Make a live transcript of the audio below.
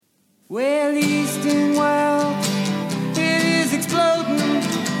Well, Eastern world, it is exploding,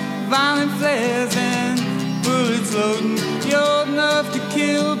 violent flares and bullets loading. You're old enough to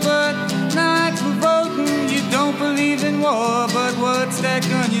kill, but not for voting. You don't believe in war, but what's that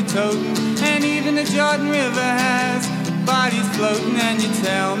gun you're toting? And even the Jordan River has bodies floating. And you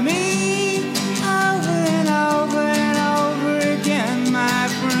tell me over and over and over again, my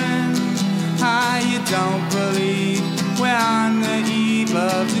friend, how you don't believe we're on the eve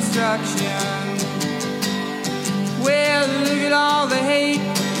of destruction. Well, look at all the hate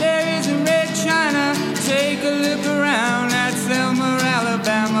there is in Red China. Take a look around at Selma,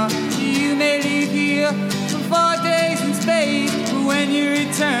 Alabama. You may leave here for 4 days in space, but when you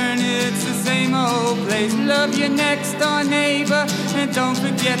return, it's the same old place. Love your next door neighbor, and don't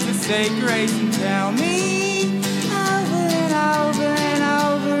forget to say grace. And tell me over and over and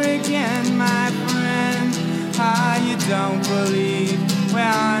over again, my friend, how you don't believe we're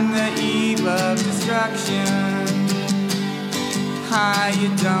on the eve of destruction. How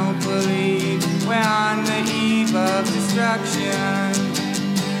you don't believe we're on the eve of destruction.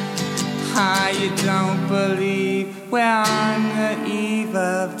 How you don't believe we're on the eve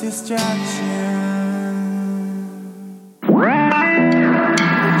of destruction.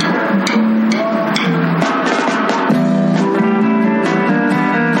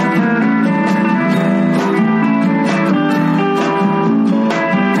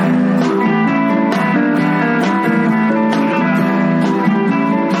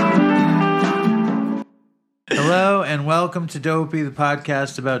 Hello and welcome to Dopey, the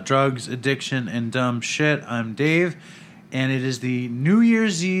podcast about drugs, addiction, and dumb shit. I'm Dave, and it is the New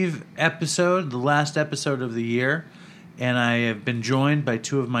Year's Eve episode, the last episode of the year, and I have been joined by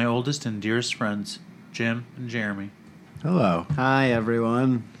two of my oldest and dearest friends, Jim and Jeremy. Hello. Hi,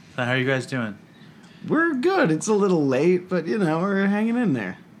 everyone. So how are you guys doing? We're good. It's a little late, but, we're hanging in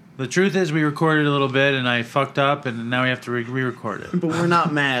there. The truth is we recorded a little bit, and I fucked up, and now we have to re-record it. But we're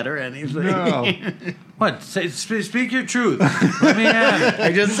not mad or anything. No. What? Speak your truth. Let me have it.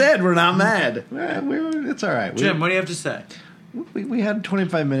 I just said we're not mad. It's all right. Jim, what do you have to say? We had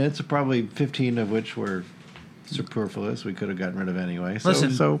 25 minutes, probably 15 of which were superfluous. We could have gotten rid of anyway.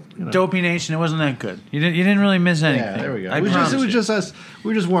 Listen, Dopey Nation, it wasn't that good. You didn't really miss anything. Yeah, there we go. It was just us. We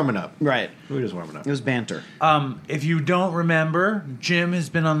were just warming up. Right. We were just warming up. It was banter. If you don't remember, Jim has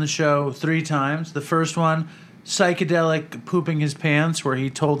been on the show 3 times. The first one, psychedelic pooping his pants, where he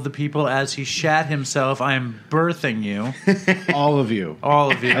told the people as he shat himself, I am birthing you. All of you.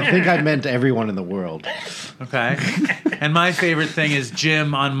 All of you. I think I meant everyone in the world. Okay. And my favorite thing is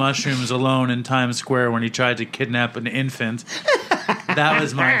Jim on mushrooms alone in Times Square when he tried to kidnap an infant. That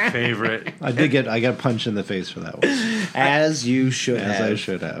was my favorite. I got punched in the face for that one. As you should have. As I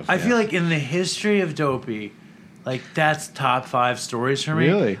should have. I feel like in the history of Dopey, like, that's top 5 stories for me.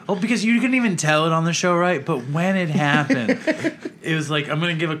 Really? Oh, because you couldn't even tell it on the show, right? But when it happened, it was like, I'm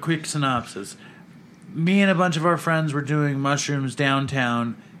going to give a quick synopsis. Me and a bunch of our friends were doing mushrooms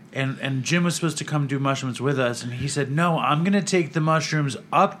downtown, and Jim was supposed to come do mushrooms with us, and he said, no, I'm going to take the mushrooms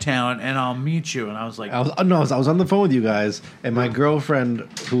uptown, and I'll meet you. And I was like... I was on the phone with you guys, and my girlfriend,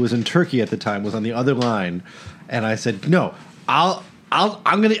 who was in Turkey at the time, was on the other line, and I said, no,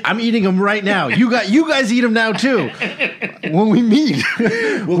 I'm eating them right now. You guys eat them now too. When we meet,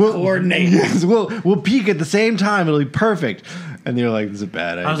 we'll coordinate. Yes, we'll peak at the same time. It'll be perfect. And they're like, "This is a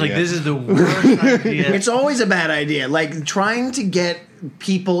bad idea." I was like, "This is the worst idea." It's always a bad idea. Like trying to get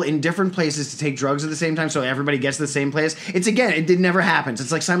people in different places to take drugs at the same time, so everybody gets to the same place. It never happens.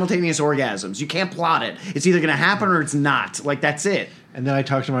 It's like simultaneous orgasms. You can't plot it. It's either going to happen or it's not. Like that's it. And then I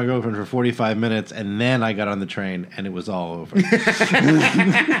talked to my girlfriend for 45 minutes, and then I got on the train, and it was all over. And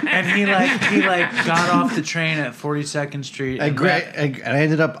he got off the train at 42nd Street. I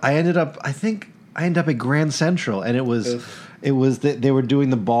ended up at Grand Central, and it was they were doing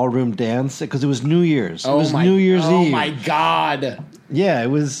the ballroom dance because it was New Year's. It was New Year's Eve. Oh my God! Yeah, it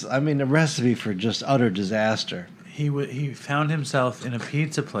was. I mean, a recipe for just utter disaster. He found himself in a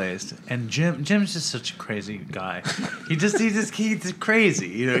pizza place, and Jim's just such a crazy guy. He's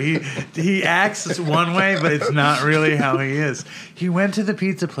crazy. He acts one way, but it's not really how he is. He went to the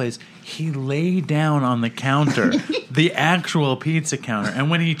pizza place. He lay down on the counter, the actual pizza counter. And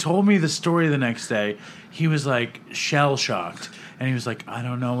when he told me the story the next day, he was like shell shocked, and he was like, "I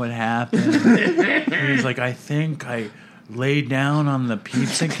don't know what happened." He was like, "I think I lay down on the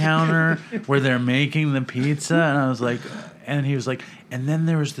pizza counter where they're making the pizza," and I was like, and he was like, and then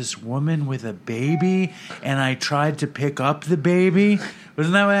there was this woman with a baby, and I tried to pick up the baby.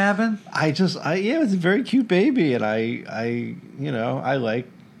 Wasn't that what happened? Yeah, it was a very cute baby, and I like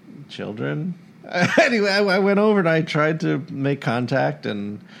children. Anyway, I went over and I tried to make contact,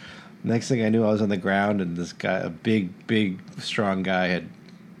 and Next thing I knew, I was on the ground, and this guy, a big, strong guy, had.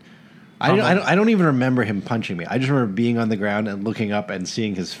 I don't even remember him punching me. I just remember being on the ground and looking up and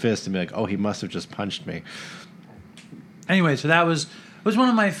seeing his fist and be like, "Oh, he must have just punched me." Anyway, so that was one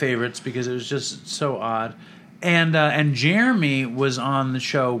of my favorites because it was just so odd. And Jeremy was on the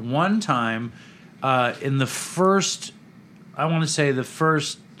show one time in the first, I want to say the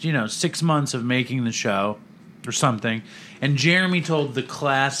first 6 months of making the show or something. And Jeremy told the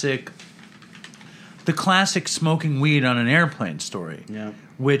classic smoking weed on an airplane story. Yeah.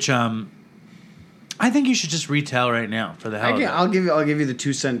 Which I think you should just retell right now for the hell of it. I'll give you the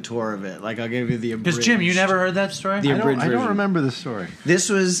 2-cent tour of it. Like I'll give you the abridged. Because Jim, you never heard that story? I don't remember the story. This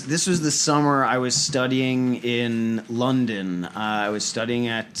was the summer I was studying in London. I was studying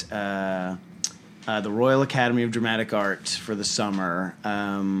at the Royal Academy of Dramatic Art for the summer.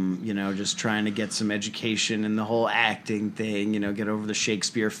 Just trying to get some education in the whole acting thing. Get over the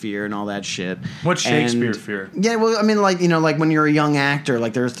Shakespeare fear and all that shit. What's Shakespeare fear? Yeah, well, I mean, like when you're a young actor,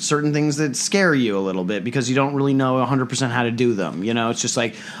 like there's certain things that scare you a little bit because you don't really know 100% how to do them. It's just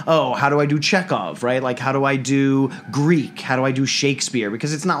like, oh, how do I do Chekhov, right? Like, how do I do Greek? How do I do Shakespeare?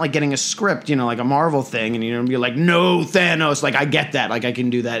 Because it's not like getting a script, like a Marvel thing, and you're like, no, Thanos. Like, I get that. Like, I can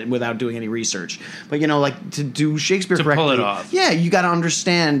do that without doing any research. But like to do Shakespeare to correctly, pull it off. Yeah, you got to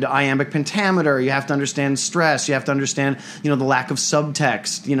understand iambic pentameter. You have to understand stress. You have to understand, the lack of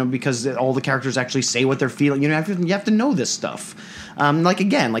subtext. Because all the characters actually say what they're feeling. You have to know this stuff. Like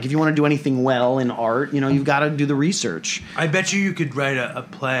if you want to do anything well in art, you've got to do the research. I bet you could write a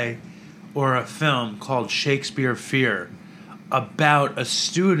play or a film called Shakespeare Fear about a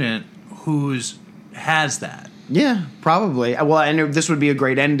student who's has that. Yeah, probably. Well, and this would be a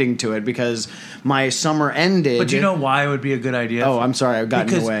great ending to it because my summer ended. But do you know why it would be a good idea? Oh, I'm sorry, I've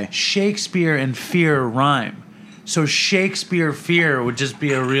gotten in the way. Shakespeare and fear rhyme. So Shakespeare Fear would just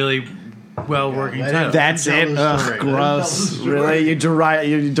be a really well-working title. That's it? Ugh, gross. Really? You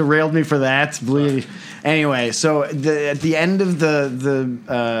derailed me for that? Bleed. Anyway, so at the end of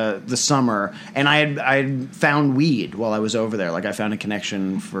the summer, and I had found weed while I was over there. Like I found a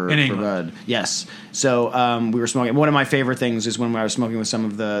connection for bud. Yes. So we were smoking. One of my favorite things is when I was smoking with some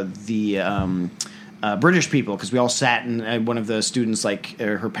of the British people, because we all sat and one of the students,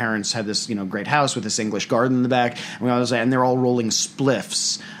 her parents had this great house with this English garden in the back, and they're all rolling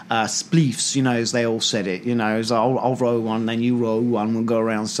spliffs. Spleefs, as they all said it. As I'll roll one, then you roll one, we'll go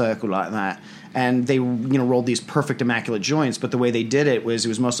around in a circle like that. And they, rolled these perfect immaculate joints, but the way they did it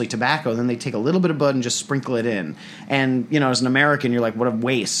was mostly tobacco. Then they take a little bit of bud and just sprinkle it in. And, as an American, you're like, what a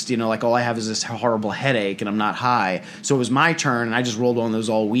waste. All I have is this horrible headache and I'm not high. So it was my turn and I just rolled one of those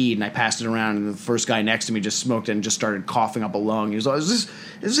all weed and I passed it around and the first guy next to me just smoked it and just started coughing up a lung. He was like, is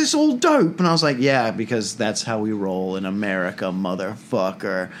this all dope? And I was like, yeah, because that's how we roll in America,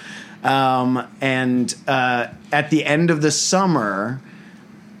 motherfucker. At the end of the summer,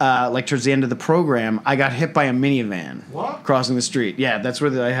 towards the end of the program, I got hit by a minivan crossing the street. Yeah, that's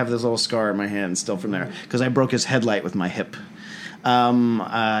where I have this little scar in my hand still from there because I broke his headlight with my hip.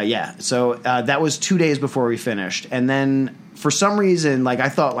 So that was 2 days before we finished. And then for some reason, I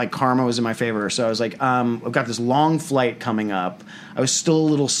thought karma was in my favor. So I was like, I've got this long flight coming up. I was still a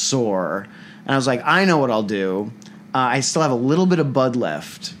little sore. And I was like, I know what I'll do. I still have a little bit of bud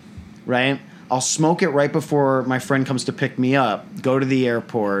left, right? I'll smoke it right before my friend comes to pick me up, go to the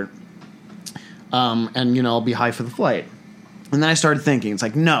airport, and, I'll be high for the flight. And then I started thinking, it's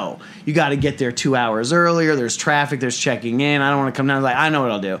like, no, you got to get there 2 hours earlier. There's traffic. There's checking in. I don't want to come down. I know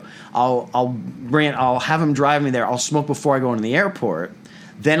what I'll do. I'll have him drive me there. I'll smoke before I go into the airport.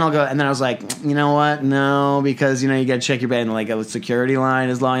 Then I'll go, and then I was like, you know what? No, because, you got to check your bag, and a security line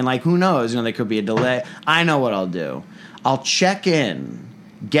is long. Who knows? There could be a delay. I know what I'll do. I'll check in,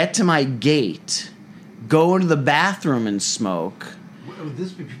 get to my gate, go into the bathroom and smoke. Would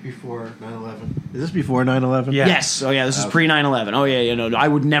this be before 9/11? Is this before 9/11? Yeah. Yes. Oh, yeah, this is pre-9/11. Oh, yeah, I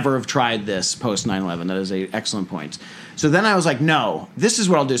would never have tried this post-9/11. That is an excellent point. So then I was like, no, this is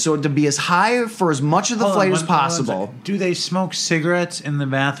what I'll do. So to be as high for as much of the flight as possible. Do they smoke cigarettes in the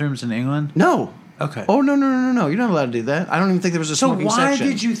bathrooms in England? No. Okay. Oh, no. You're not allowed to do that. I don't even think there was a smoking section. So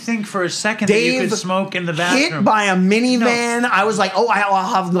why did you think for a second that you could smoke in the bathroom? Hit by a minivan. No. I was like,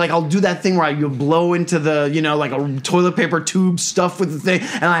 I'll do that thing where you blow into the, a toilet paper tube stuff with the thing.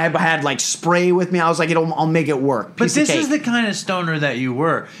 And I had spray with me. I was like, I'll make it work. But this is the kind of stoner that you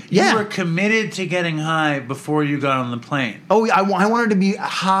were. You were committed to getting high before you got on the plane. Oh, I wanted to be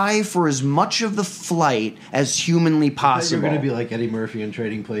high for as much of the flight as humanly possible. You're going to be like Eddie Murphy in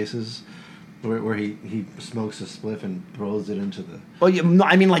Trading Places. Where he smokes a spliff and throws it into the... Well, yeah,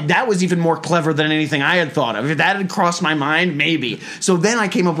 I mean, like, that was even more clever than anything I had thought of. If that had crossed my mind, maybe. So then I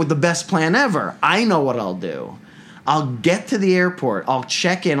came up with the best plan ever. I know what I'll do. I'll get to the airport. I'll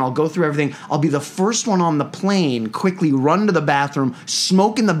check in. I'll go through everything. I'll be the first one on the plane, quickly run to the bathroom,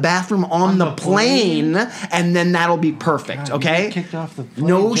 smoke in the bathroom on the plane, and then that'll be perfect, God, okay? you kicked off the plane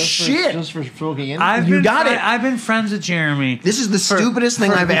No just shit. just for smoking in? I've been friends with Jeremy. This is the stupidest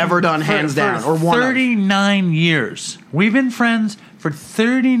thing I've ever done, hands down, or one of. 39 years. We've been friends for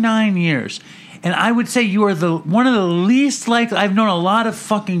 39 years. And I would say you are one of the least likely. I've known a lot of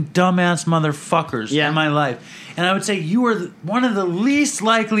fucking dumbass motherfuckers in my life. And I would say you are one of the least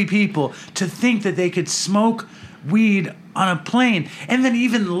likely people to think that they could smoke weed on a plane. And then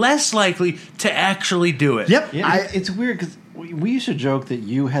even less likely to actually do it. Yep. Yeah, it's weird because we used to joke that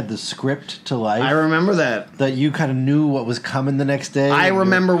you had the script to life. I remember that. That you kind of knew what was coming the next day. I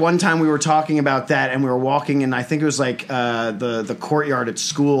remember one time we were talking about that, and we were walking, and I think it was like the courtyard at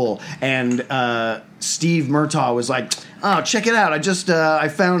school, and Steve Murtaugh was like, "Oh, check it out! I just I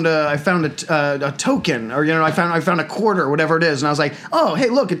found a token, or I found a quarter, or whatever it is." And I was like, "Oh, hey,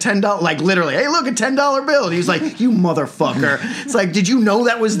 look, a $10, like literally, hey, look, a $10 bill." And he's like, "You motherfucker!" It's like, "Did you know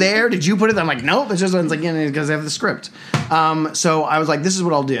that was there? Did you put it?" I'm like, "Nope." It's just like, because I have the script. So I was like, "This is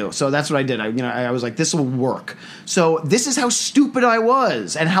what I'll do." So that's what I did. I was like, "This will work." So this is how stupid I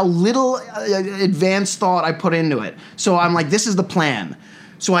was, and how little advanced thought I put into it. So I'm like, "This is the plan."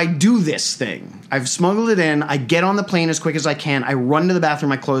 So I do this thing. I've smuggled it in. I get on the plane as quick as I can. I run to the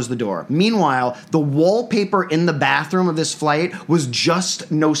bathroom. I close the door. Meanwhile, the wallpaper in the bathroom of this flight was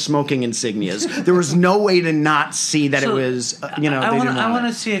just no smoking insignias. There was no way to not see that it was, I want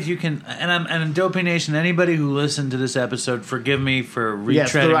to see if you can, and Dopey Nation, anybody who listened to this episode, forgive me for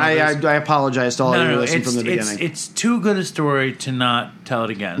retreading. Yes, I apologize to all of you who listened from the beginning. It's too good a story to not tell it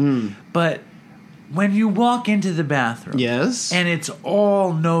again. But when you walk into the bathroom, yes, and it's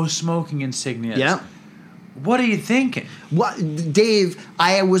all no smoking insignias, yeah, what are you thinking? What, Dave?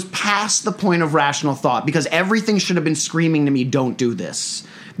 I was past the point of rational thought because everything should have been screaming to me, "Don't do this."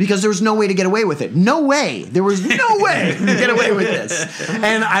 Because there was no way to get away with it. No way. There was no way to get away with this.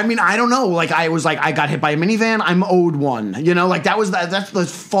 And I mean, I don't know. Like, I was like, I got hit by a minivan. I'm owed one. Like that's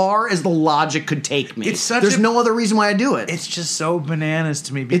as far as the logic could take me. There's no other reason why I do it. It's just so bananas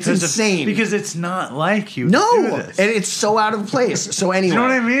to me. It's insane. Because it's not like you. No. To do this. And it's so out of place. So anyway. You know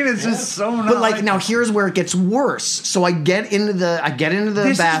what I mean? It's just so not. But like now here's where it gets worse. So I get into the bathroom.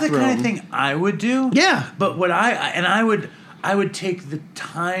 This is the kind of thing I would do. Yeah. But I would take the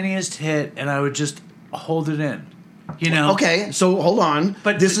tiniest hit and I would just hold it in. Okay, so hold on.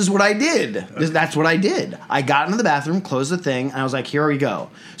 But this is what I did. That's what I did. I got into the bathroom, closed the thing, and I was like, here we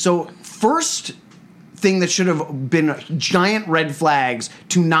go. So first thing that should have been giant red flags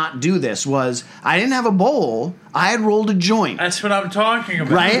to not do this was I didn't have a bowl. I had rolled a joint. That's what I'm talking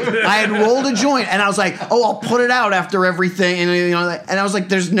about. Right? I had rolled a joint, and I was like, "Oh, I'll put it out after everything." And I was like,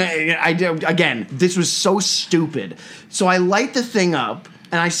 "There's no." I did again. This was so stupid. So I light the thing up,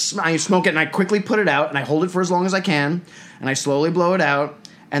 and I smoke it, and I quickly put it out, and I hold it for as long as I can, and I slowly blow it out.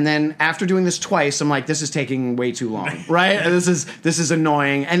 And then after doing this twice, I'm like, this is taking way too long, right? And this is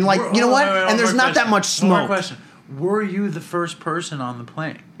annoying. And like, you know what? And there's not that much smoke. One more question. Were you the first person on the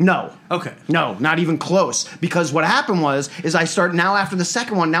plane? No. Okay. No, not even close. Because what happened is I start now after the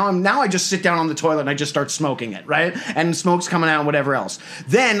second one. Now I just sit down on the toilet and I just start smoking it, right? And smoke's coming out and whatever else.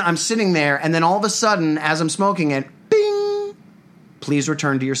 Then I'm sitting there, and then all of a sudden, as I'm smoking it, bing! Please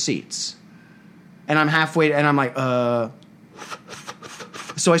return to your seats. And I'm halfway, and I'm like,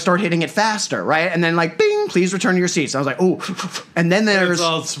 So I start hitting it faster, right? And then like, bing, please return to your seats. And I was like, oh. And then there's... It's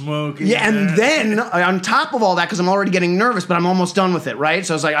all smoky. Yeah, and then on top of all that, because I'm already getting nervous, but I'm almost done with it, right?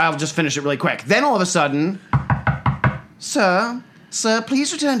 So I was like, I'll just finish it really quick. Then all of a sudden, Sir,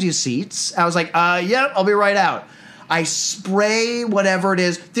 please return to your seats. I was like, yep, I'll be right out. I spray whatever it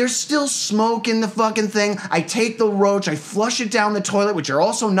is. There's still smoke in the fucking thing. I take the roach, I flush it down the toilet, which you're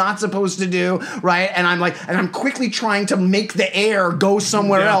also not supposed to do, right? And I'm quickly trying to make the air go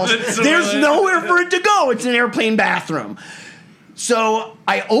somewhere else. There's nowhere for it to go. It's an airplane bathroom. So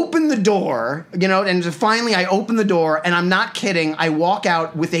I open the door, and finally I open the door, and I'm not kidding. I walk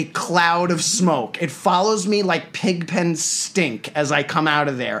out with a cloud of smoke. It follows me like pigpen stink as I come out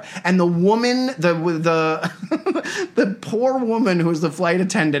of there. And the woman, the poor woman who was the flight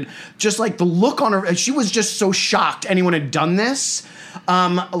attendant, just like the look on her, she was just so shocked anyone had done this.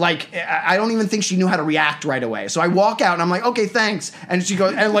 I don't even think she knew how to react right away. So I walk out and I'm like, okay, thanks. And she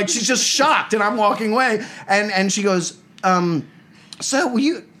goes, and like she's just shocked, and I'm walking away, and she goes, "So were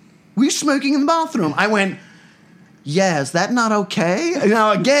you smoking in the bathroom?" I went, yeah, is that not okay?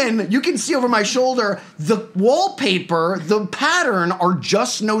 Now, again, you can see over my shoulder, the wallpaper, the pattern are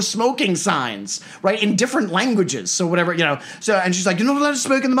just no smoking signs, right? In different languages. So whatever, So, and she's like, you're not allowed to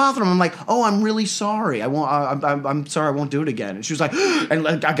smoke in the bathroom. I'm like, oh, I'm really sorry. I'm sorry, I won't do it again. And she was like,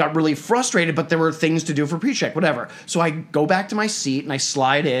 and I got really frustrated, but there were things to do for pre-check, whatever. So I go back to my seat and I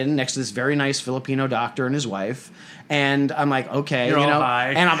slide in next to this very nice Filipino doctor and his wife. And I'm like, okay, You're all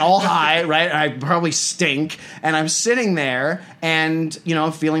high. and I'm all high, right? I probably stink. And I'm sitting there and,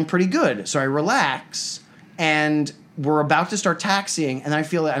 feeling pretty good. So I relax and we're about to start taxiing. And I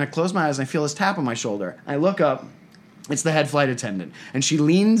feel it. And I close my eyes and I feel this tap on my shoulder. I look up. It's the head flight attendant. And she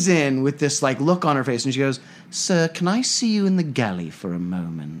leans in with this look on her face. And she goes, sir, can I see you in the galley for a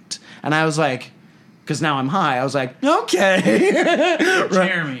moment? And I was like, because now I'm high. I was like, okay.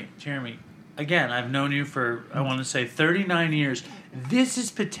 Jeremy. Again, I've known you for, I want to say, 39 years. This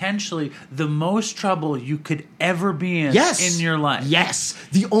is potentially the most trouble you could ever be in your life. Yes.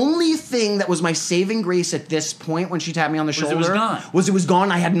 The only thing that was my saving grace at this point when she tapped me on the shoulder it was gone. It was gone.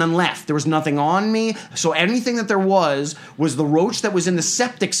 I had none left. There was nothing on me. So anything that there was the roach that was in the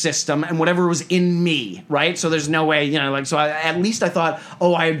septic system and whatever was in me, right? So there's no way, at least I thought,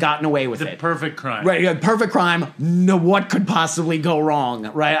 I had gotten away with it. The perfect crime. Right, yeah, perfect crime. No, what could possibly go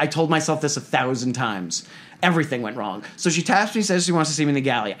wrong, right? I told myself this 1,000 times. Everything went wrong. So she taps me, says she wants to see me in the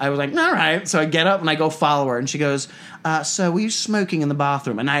galley. I was like, all right. So I get up and I go follow her. And she goes, so were you smoking in the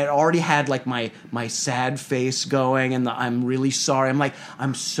bathroom? And I had already had my sad face going and I'm really sorry. I'm like,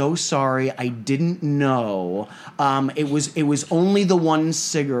 I'm so sorry. I didn't know. It was only the one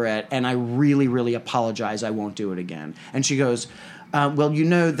cigarette and I really, really apologize. I won't do it again. And she goes, well,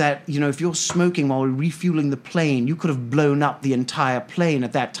 if you're smoking while we're refueling the plane, you could have blown up the entire plane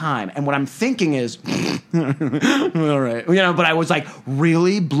at that time. And what I'm thinking is, all right, but I was like,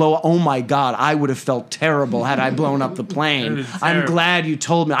 really? Oh my God, I would have felt terrible had I blown up the plane. I'm glad you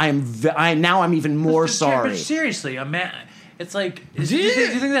told me. Now I'm even more sorry. But seriously, it's like, do you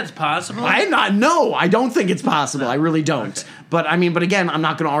think that's possible? No, I don't think it's possible. I really don't. Okay. But again, I'm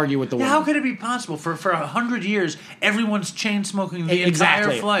not going to argue with the woman. How could it be possible? For 100 years, everyone's chain smoking the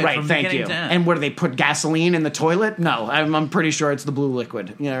entire flight from beginning to end. And where do they put gasoline in the toilet? No, I'm pretty sure it's the blue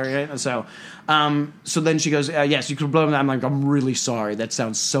liquid. Right? So then she goes, yes, you could blow them. I'm like, I'm really sorry. That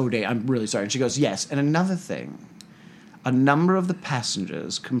sounds so I'm really sorry. And she goes, yes. And another thing, a number of the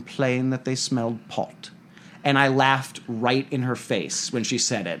passengers complained that they smelled pot. And I laughed right in her face when she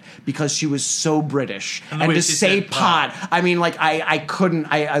said it because she was so British. And to say pot, I couldn't.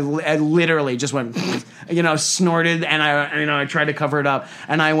 I literally just went, snorted, and I tried to cover it up,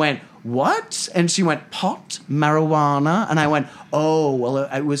 and I went, what? And she went, pot, marijuana, and I went, oh, well,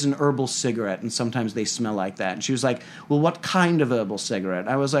 it was an herbal cigarette, and sometimes they smell like that. And she was like, well, what kind of herbal cigarette?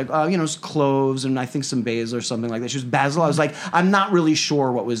 I was like, it's cloves and I think some basil or something like that. She was basil. I was like, I'm not really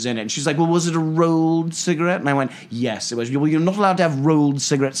sure what was in it. And she's like, well, was it a rolled cigarette? And I went, yes, it was. Well, you're not allowed to have rolled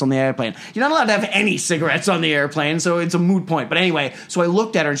cigarettes on the airplane. You're not allowed to have any cigarettes on the airplane, so it's a moot point. But anyway, so I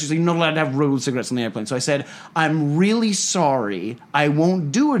looked at her and she's like, you're not allowed to have rolled cigarettes on the airplane. So I said, I'm really sorry. I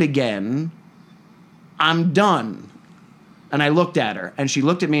won't do it again. I'm done. And I looked at her, and she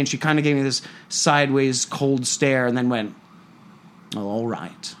looked at me, and she kind of gave me this sideways cold stare, and then went, oh, all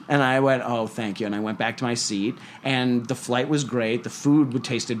right. And I went, oh, thank you. And I went back to my seat, and the flight was great. The food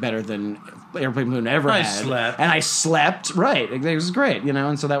tasted better than airplane food ever had. Slept. And I slept. Right. It was great,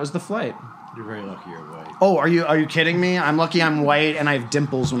 and so that was the flight. You're very lucky you're white. Oh, are you kidding me? I'm lucky I'm white and I have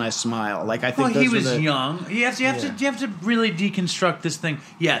dimples when I smile. I think. Well, he was young. You have to really deconstruct this thing.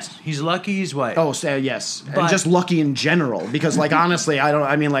 Yes, he's lucky he's white. Oh, yes, and just lucky in general. Because honestly,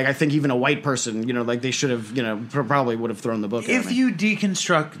 I think even a white person, they should have, probably would have thrown the book. If at me. you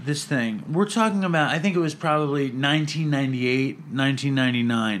deconstruct this thing, we're talking about. I think it was probably 1998,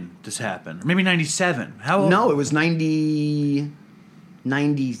 1999. This happened, maybe 97. How old? No, it was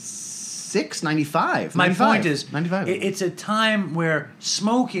 96, 95. My point is, 95. It's a time where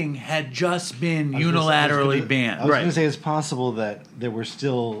smoking had just been unilaterally banned. I was going to say it's possible that there were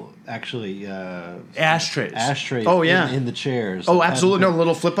still actually ashtrays. Oh, yeah. in the chairs. Oh, absolutely. No,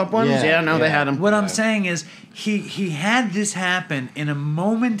 little flip-up ones? Yeah, they had them. What I'm saying is he had this happen in a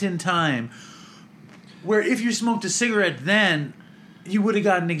moment in time where if you smoked a cigarette then, you would have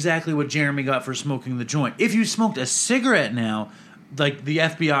gotten exactly what Jeremy got for smoking the joint. If you smoked a cigarette now, the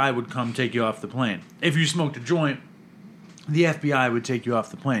FBI would come take you off the plane. If you smoked a joint, the FBI would take you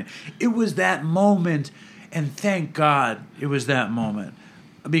off the plane. It was that moment, and thank God it was that moment.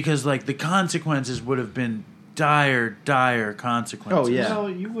 Because, the consequences would have been dire consequences. Oh, yeah. So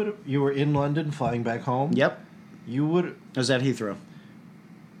you were in London flying back home? Yep. You would... I was at Heathrow.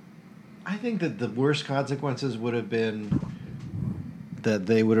 I think that the worst consequences would have been that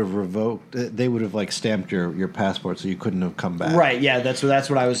they would have revoked. They would have like stamped your passport, so you couldn't have come back. Right? Yeah, that's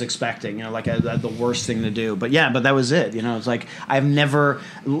what I was expecting. You know, like the worst thing to do. But yeah, but that was it. You know, it's like I've never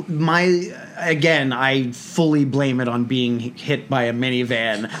I fully blame it on being hit by a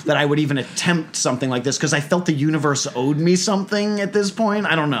minivan that I would even attempt something like this because I felt the universe owed me something at this point.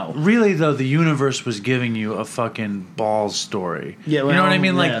 I don't know. Really though, the universe was giving you a fucking balls story. Yeah, well, you know what I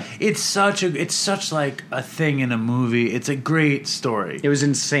mean? Like yeah. it's such like a thing in a movie. It's a great story. It was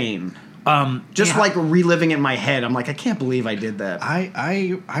insane. Like reliving it in my head, I'm like, I can't believe I did that.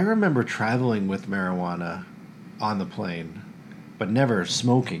 I remember traveling with marijuana on the plane, but never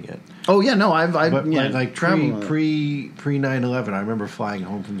smoking it. Oh yeah, no, I've traveled pre 9/11. I remember flying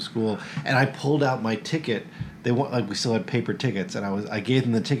home from school, and I pulled out my ticket. We still had paper tickets, and I gave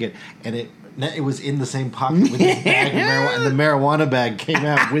them the ticket, and it was in the same pocket with this bag of marijuana, and the marijuana bag came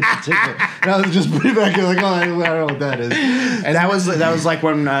out with the ticket. And I was just putting it back in, like, oh, I don't know what that is. And that was like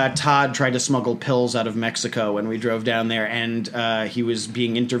when Todd tried to smuggle pills out of Mexico when we drove down there, and he was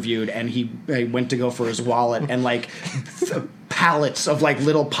being interviewed, and he went to go for his wallet, and like pallets of like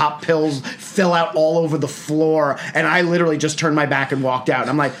little pop pills fell out all over the floor, and I literally just turned my back and walked out. And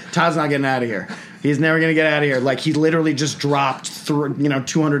I'm like, Todd's not getting out of here. He's never going to get out of here. Like, he literally just dropped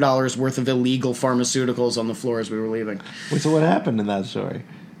 $200 worth of illegal pharmaceuticals on the floor as we were leaving. Wait, so what happened in that story?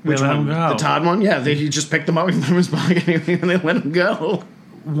 Which one? The Todd one? Yeah, he just picked them up and put them in his pocket and they let him go.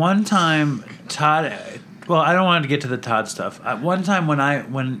 One time, Todd... Well, I don't want to get to the Todd stuff. One time when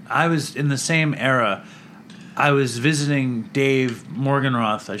I was in the same era, I was visiting Dave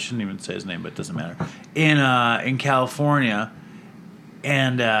Morganroth. I shouldn't even say his name, but it doesn't matter. In California...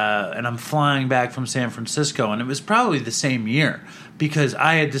 And I'm flying back from San Francisco, and it was probably the same year because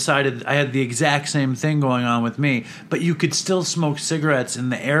I had decided I had the exact same thing going on with me, but you could still smoke cigarettes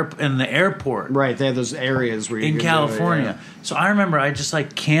in the airport. Right, they have those areas where you in California. Yeah. So I remember I just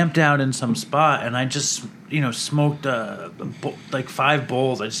like camped out in some spot, and I just smoked like 5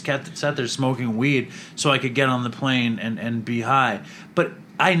 bowls. I just sat there smoking weed so I could get on the plane and be high. But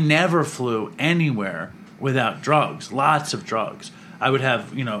I never flew anywhere without drugs. Lots of drugs. I would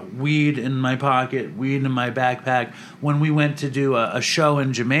have, weed in my pocket, weed in my backpack. When we went to do a show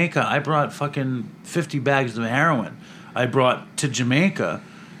in Jamaica, I brought fucking 50 bags of heroin. I brought to Jamaica,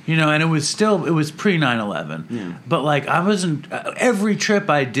 and it was pre 9/11. Yeah. But like I wasn't. Every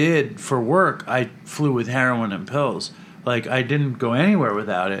trip I did for work, I flew with heroin and pills. Like I didn't go anywhere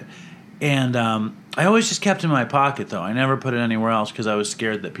without it, and I always just kept it in my pocket though. I never put it anywhere else because I was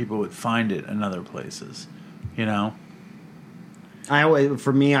scared that people would find it in other places. I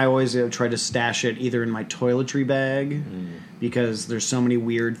always try to stash it either in my toiletry bag because there's so many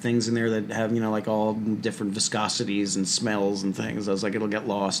weird things in there that have like all different viscosities and smells and things. I was like, it'll get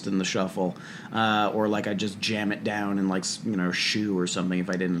lost in the shuffle, or like I just jam it down in like a shoe or something if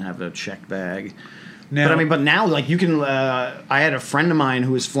I didn't have a check bag. Now, but now like you can. I had a friend of mine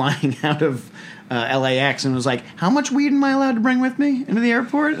who was flying out of LAX and was like, how much weed am I allowed to bring with me into the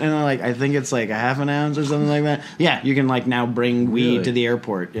airport? And I'm like, I think it's like a half an ounce or something like that. Yeah, you can like now bring weed to the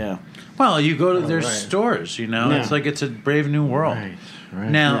airport. Yeah. Well, you go to their stores, Yeah. It's like it's a brave new world. Right.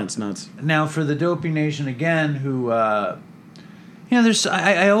 Now, it's nuts. Now for the Dopey Nation again, who, there's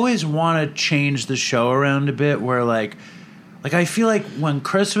I always want to change the show around a bit where like I feel like when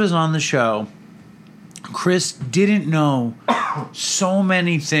Chris was on the show, Chris didn't know so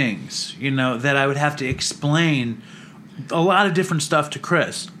many things, that I would have to explain a lot of different stuff to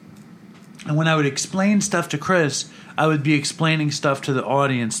Chris. And when I would explain stuff to Chris, I would be explaining stuff to the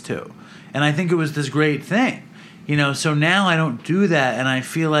audience too. And I think it was this great thing, so now I don't do that. And I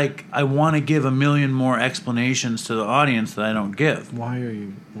feel like I want to give a million more explanations to the audience that I don't give. Why are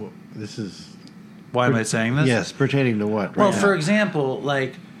you, why am I saying this? Yes, pertaining to what? Well, for example,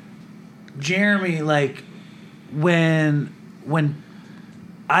 like Jeremy, like when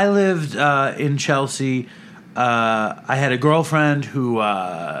I lived in Chelsea, I had a girlfriend who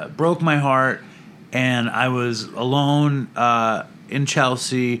broke my heart, and I was alone in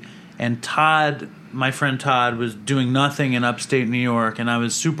Chelsea, and Todd, my friend Todd, was doing nothing in upstate New York, and I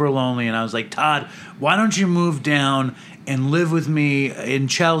was super lonely, and I was like, Todd, why don't you move down and live with me in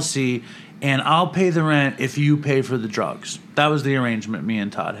Chelsea, and I'll pay the rent if you pay for the drugs. That was the arrangement me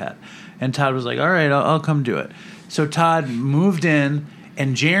and Todd had. And Todd was like, all right, I'll come do it. So Todd moved in,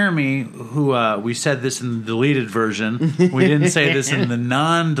 and Jeremy, who we said this in the deleted version, we didn't say this in the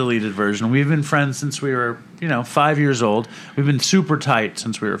non-deleted version. We've been friends since we were, 5 years old. We've been super tight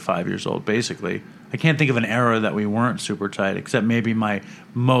since we were 5 years old, basically. I can't think of an era that we weren't super tight, except maybe my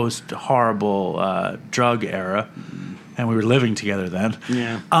most horrible drug era. and we were living together then.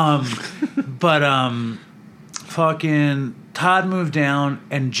 Yeah. But fucking Todd moved down,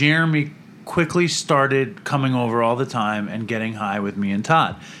 and Jeremy quickly started coming over all the time and getting high with me and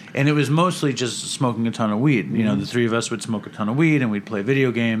Todd. And it was mostly just smoking a ton of weed. You know, the three of us would smoke a ton of weed, and we'd play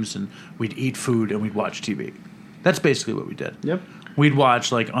video games, and we'd eat food, and we'd watch TV. That's basically what we did. Yep. We'd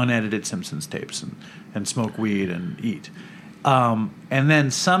watch like unedited Simpsons tapes and smoke weed and eat. And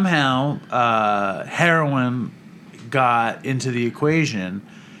then somehow heroin got into the equation,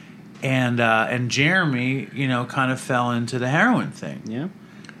 and Jeremy, you know, kind of fell into the heroin thing. Yeah.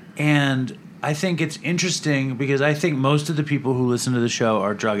 And I think it's interesting because I think most of the people who listen to the show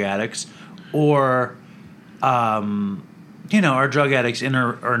are drug addicts or, you know, are drug addicts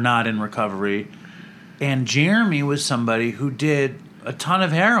or not in recovery. And Jeremy was somebody who did a ton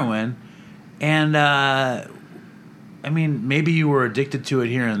of heroin. And, I mean, maybe you were addicted to it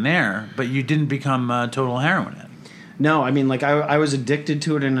here and there, but you didn't become a total heroin addict. No, I mean, like, I was addicted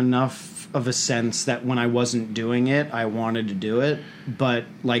to it in enough of a sense that when I wasn't doing it, I wanted to do it. But,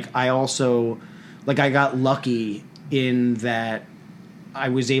 like, I also, like, I got lucky in that I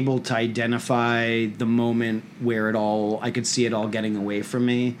was able to identify the moment where I could see it all getting away from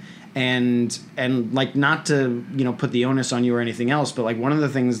me. And like, not to, you know, put the onus on you or anything else, but, like, one of the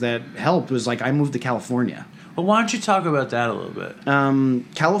things that helped was, like, I moved to California. Well, why don't you talk about that a little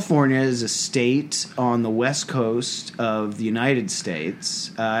bit? California is a state on the west coast of the United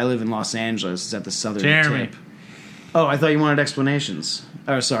States. I live in Los Angeles. It's at the southern tip. Oh, I thought you wanted explanations.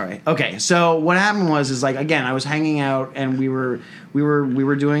 Oh, sorry. Okay, so what happened was like, again, I was hanging out and we were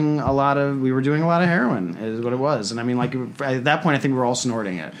doing a lot of heroin is what it was. And I mean, like, at that point I think we were all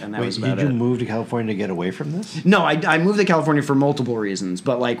snorting it, and that was about it. Did you move to California to get away from this? No, I moved to California for multiple reasons,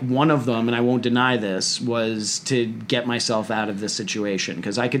 but like one of them, and I won't deny this, was to get myself out of this situation,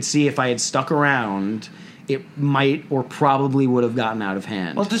 because I could see if I had stuck around, it might or probably would have gotten out of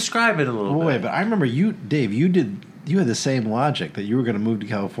hand. Well, describe it a little bit. Wait, but I remember you, Dave, you had the same logic that you were going to move to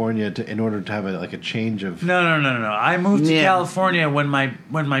California in order to have a change of... No. I moved to California when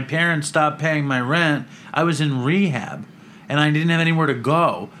my parents stopped paying my rent. I was in rehab, and I didn't have anywhere to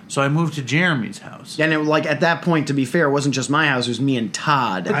go, so I moved to Jeremy's house. And it, like, at that point, to be fair, it wasn't just my house; it was me and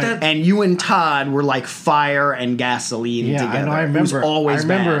Todd. And you and Todd were like fire and gasoline together. I know. I remember. It was always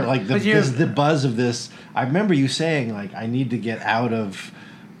bad. Like the buzz of this. I remember you saying, like, I need to get out of.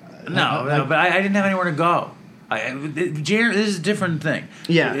 No, but I didn't have anywhere to go. This is a different thing.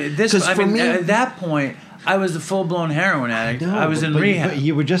 Yeah, at that point, I was a full-blown heroin addict. I was in rehab. But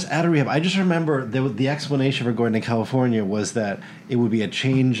you were just out of rehab. I just remember the explanation for going to California was that it would be a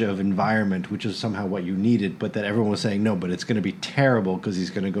change of environment, which is somehow what you needed, but that everyone was saying, no, but it's going to be terrible because he's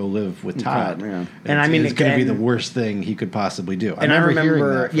going to go live with Todd. Yeah. And I mean, it's going to be the worst thing he could possibly do. And I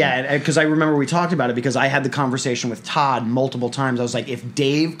remember because I remember we talked about it, because I had the conversation with Todd multiple times. I was like, if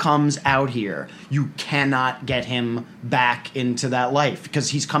Dave comes out here, you cannot get him back into that life, because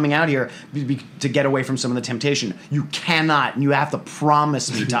he's coming out here to get away from some of the temptation. You cannot. You have to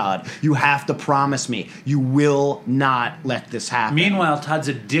promise me, Todd. You have to promise me you will not let this happen. Meanwhile, Todd's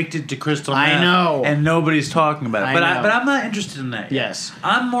addicted to crystal meth. I know, and nobody's talking about it. But I'm not interested in that yet. Yes,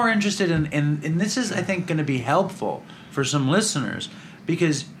 I'm more interested in this is, I think, going to be helpful for some listeners,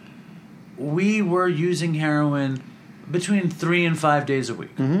 because we were using heroin between 3 and 5 days a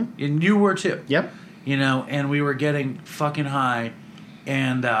week, and you were too. Yep. You know, and we were getting fucking high,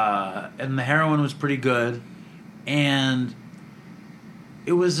 and the heroin was pretty good, and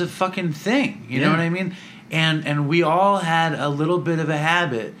it was a fucking thing. You know what I mean? And we all had a little bit of a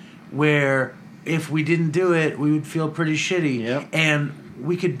habit where if we didn't do it, we would feel pretty shitty. Yep. And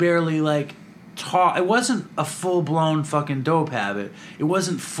we could barely, like, talk. It wasn't a full-blown fucking dope habit. It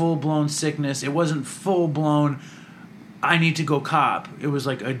wasn't full-blown sickness. It wasn't full-blown, I need to go cop. It was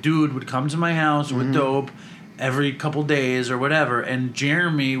like a dude would come to my house with dope every couple days or whatever, and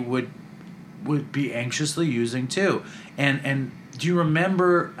Jeremy would be anxiously using too. And do you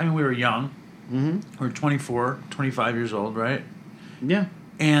remember, I mean, we were young. We were 24, 25 years old, right? Yeah.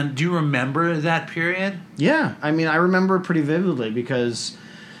 And do you remember that period? Yeah. I mean, I remember it pretty vividly because,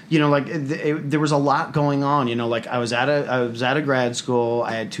 you know, like, there was a lot going on. You know, like, I was at a grad school.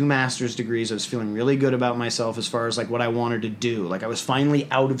 I had 2 master's degrees. I was feeling really good about myself as far as, like, what I wanted to do. Like, I was finally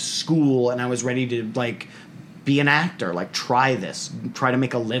out of school, and I was ready to, like, be an actor, like, try to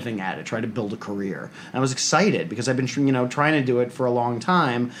make a living at it, try to build a career. And I was excited because I've been, you know, trying to do it for a long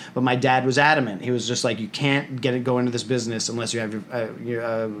time, but my dad was adamant. He was just like, you can't go into this business unless you have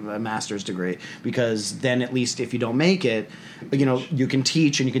a master's degree, because then at least if you don't make it, you know, you can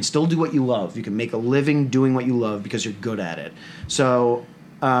teach and you can still do what you love. You can make a living doing what you love because you're good at it. So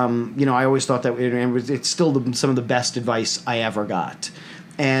I always thought that it's still some of the best advice I ever got.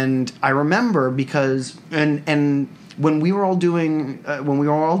 And I remember because and when we were all doing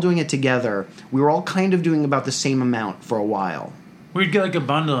it together, we were all kind of doing about the same amount for a while. We'd get like a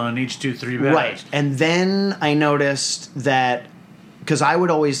bundle on each 2-3 bags. Right. And then I noticed that because I would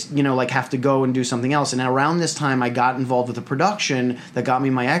always, have to go and do something else. And around this time, I got involved with a production that got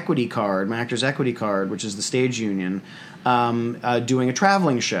me my equity card, my actor's equity card, which is the stage union, doing a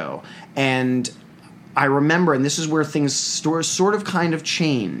traveling show. And I remember, and this is where things sort of kind of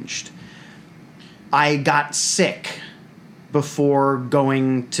changed. I got sick before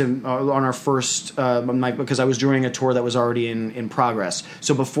going to on our first because I was doing a tour that was already in progress.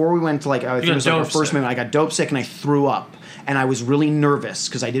 So before we went to I think it was our first movie, I got dope sick and I threw up. And I was really nervous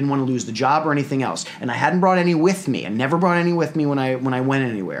because I didn't want to lose the job or anything else. And I hadn't brought any with me. I never brought any with me when I went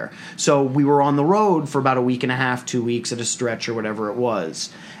anywhere. So we were on the road for about a week and a half, 2 weeks at a stretch or whatever it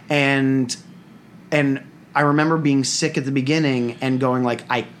was. And I remember being sick at the beginning and going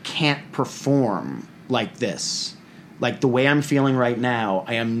I can't perform like this. Like the way I'm feeling right now,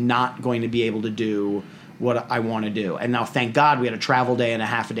 I am not going to be able to do what I want to do. And now, thank God, we had a travel day and a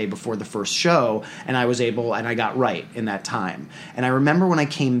half a day before the first show, and I was able, and I got right in that time. And I remember when I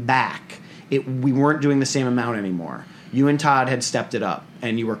came back, we weren't doing the same amount anymore. You and Todd had stepped it up,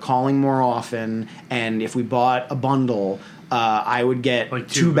 and you were calling more often, and if we bought a bundle, I would get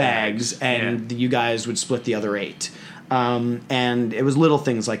 2 bags, and you guys would split the other 8. And it was little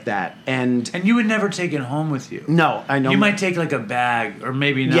things like that. And you would never take it home with you. No, I know. You might take a bag, or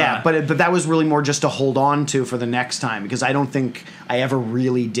maybe not. Yeah, but that was really more just to hold on to for the next time, because I don't think I ever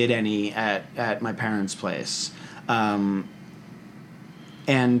really did any at my parents' place. And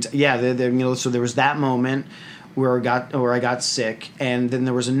yeah, so there was that moment where I got sick, and then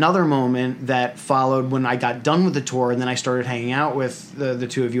there was another moment that followed when I got done with the tour, and then I started hanging out with the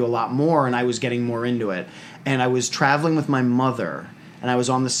two of you a lot more, and I was getting more into it. And I was traveling with my mother, and I was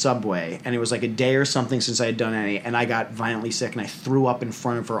on the subway, and it was like a day or something since I had done any, and I got violently sick, and I threw up in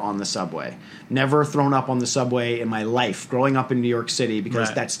front of her on the subway. Never thrown up on the subway in my life, growing up in New York City,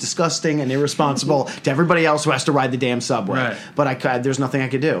 because that's disgusting and irresponsible to everybody else who has to ride the damn subway. Right. But there's nothing I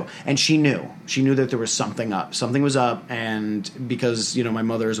could do. And she knew that there was something up. Something was up, and because, my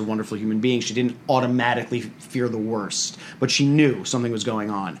mother is a wonderful human being, she didn't automatically fear the worst, but she knew something was going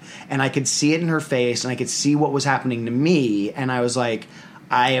on. And I could see it in her face, and I could see what was happening to me, and I was like,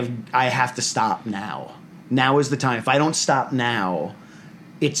 I have to stop now. Now is the time. If I don't stop now,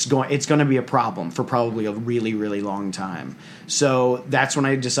 it's going to be a problem for probably a really, really long time. So that's when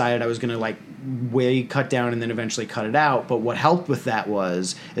I decided I was going to way cut down and then eventually cut it out. But what helped with that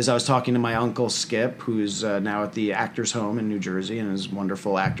is I was talking to my uncle Skip, who's now at the Actors Home in New Jersey, and is a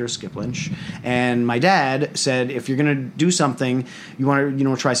wonderful actor, Skip Lynch. And my dad said, if you're going to do something, you want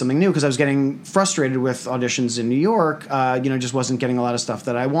to try something new, because I was getting frustrated with auditions in New York. Just wasn't getting a lot of stuff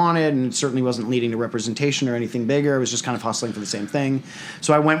that I wanted, and it certainly wasn't leading to representation or anything bigger. I was just kind of hustling for the same thing.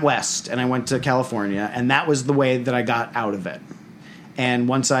 So I went west, and I went to California, and that was the way that I got out of it. And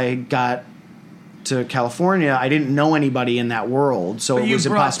once I got to California, I didn't know anybody in that world, so it was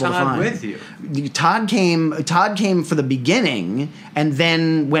impossible to find. With you. Todd came for the beginning, and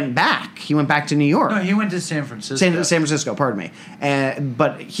then went back. He went back to New York. No, he went to San Francisco. San Francisco, pardon me.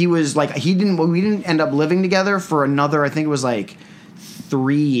 But he was we didn't end up living together for another, I think it was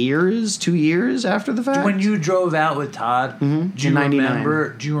 2 years after the fact. When you drove out with Todd, in do you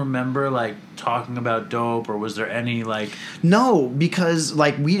 99. remember talking about dope, or was there any No, because I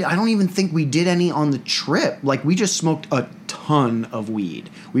don't even think we did any on the trip. We just smoked a ton of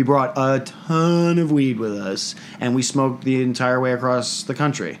weed. We brought a ton of weed with us, and we smoked the entire way across the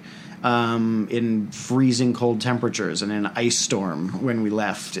country. In freezing cold temperatures and in an ice storm when we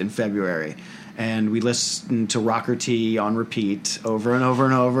left in February. And we listened to Rocker T on repeat over and over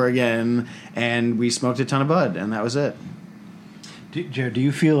and over again, and we smoked a ton of bud, and that was it. Jared, do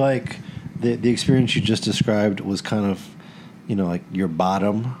you feel like the experience you just described was kind of, your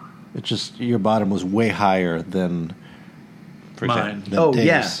bottom? It's just your bottom was way higher than, for mine. example, than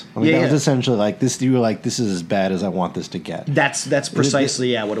Dave's. Yeah. That was essentially this. You were this is as bad as I want this to get. That's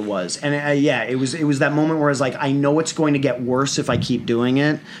precisely what it was, and it was that moment where I was I know it's going to get worse if I keep doing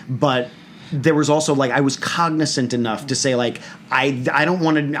it, but there was also I was cognizant enough to say I don't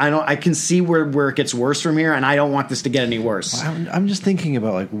want to, I can see where it gets worse from here, and I don't want this to get any worse. I'm just thinking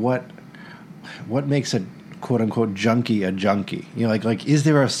about what makes a quote unquote junkie a junkie. Is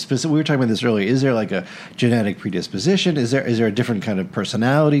there a specific? We were talking about this earlier. Is there a genetic predisposition? Is there a different kind of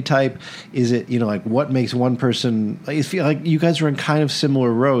personality type? Is it what makes one person? I feel like you guys are in kind of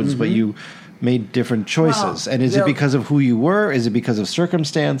similar roads, but made different choices? Well, and is it because of who you were? Is it because of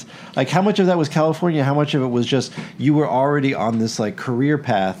circumstance? Like, how much of that was California? How much of it was just you were already on this like career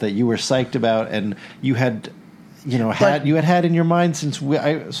path that you were psyched about, and you had, had in your mind since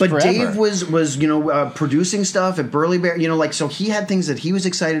But forever. Dave was producing stuff at Burly Bear, so he had things that he was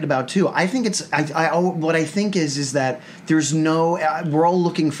excited about too. I think what I think is that there's no we're all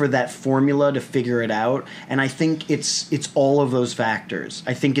looking for that formula to figure it out, and I think it's all of those factors.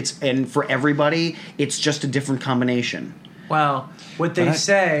 I think and for everybody it's just a different combination. Well, what they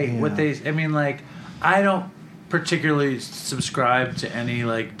I don't particularly subscribe to any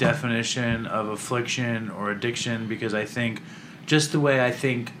like definition of affliction or addiction, because I think just the way I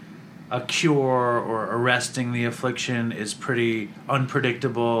think a cure or arresting the affliction is pretty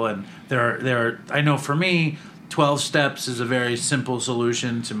unpredictable, and there are I know for me 12 steps is a very simple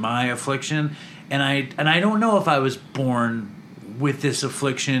solution to my affliction, and I don't know if I was born with this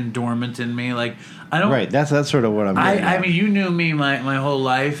affliction dormant in me. Like, I don't. Right. That's sort of what I'm. I mean, you knew me my whole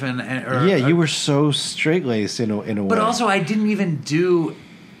life, you were so straight laced in a way. But also, I didn't even do.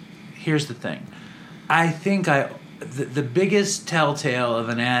 Here's the thing. I think the biggest telltale of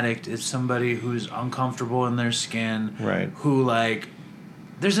an addict is somebody who's uncomfortable in their skin. Right. Who like.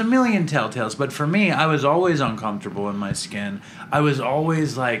 There's a million telltales, but for me, I was always uncomfortable in my skin. I was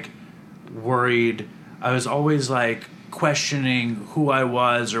always like worried. I was always like questioning who I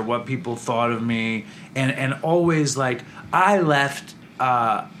was or what people thought of me, and always like I left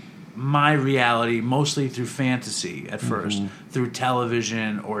my reality mostly through fantasy at first, through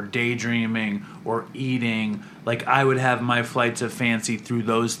television or daydreaming or eating. Like, I would have my flights of fancy through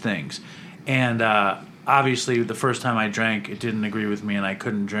those things, and obviously the first time I drank, it didn't agree with me and I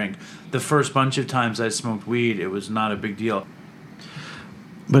couldn't drink. The first bunch of times I smoked weed, it was not a big deal.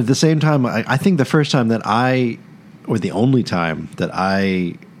 But at the same time, I think the first time that or the only time that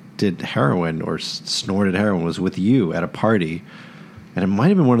I did heroin or snorted heroin was with you at a party, and it might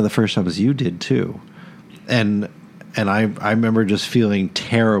have been one of the first times you did too. And I remember just feeling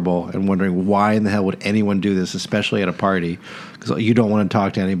terrible and wondering why in the hell would anyone do this, especially at a party, because you don't want to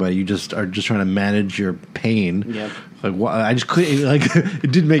talk to anybody. You just are just trying to manage your pain. Yep. Like, I just couldn't. Like,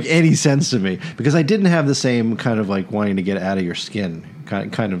 it didn't make any sense to me because I didn't have the same kind of like wanting to get out of your skin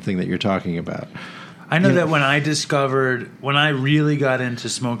kind of thing that you're talking about. I know that when I really got into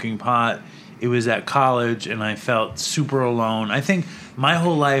smoking pot, it was at college, and I felt super alone. I think my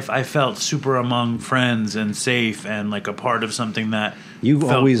whole life I felt super among friends and safe and like a part of something that you've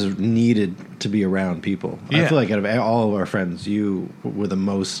always needed to be around people. Yeah. I feel like out of all of our friends, you were the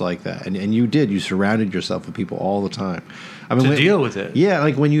most like that, and you surrounded yourself with people all the time. I mean, deal with it. Yeah,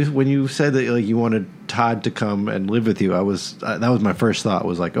 like when you said that like you wanted Todd to come and live with you, that was my first thought.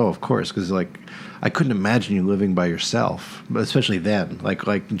 Was like, oh, of course, because like I couldn't imagine you living by yourself, but especially then,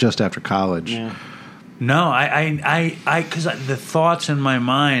 like just after college. Yeah. No, I because the thoughts in my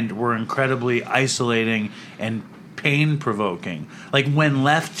mind were incredibly isolating and pain-provoking. Like, when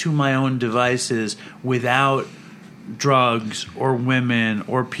left to my own devices without drugs or women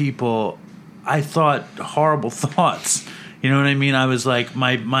or people, I thought horrible thoughts. You know what I mean? I was like,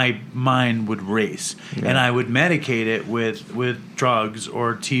 my mind would race, and I would medicate it with drugs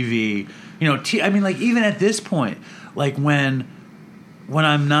or TV. You know, I mean, like, even at this point, like when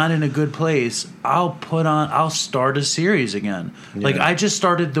I'm not in a good place, I'll start a series again. Yeah. Like, I just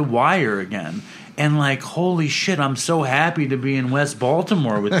started The Wire again. And like, holy shit, I'm so happy to be in West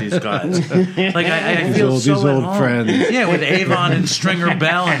Baltimore with these guys. Like, I feel these so old at home. Friends. Yeah, with Avon and Stringer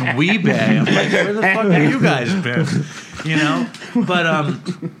Bell and Weebay. I'm like, where the fuck have you guys been? You know?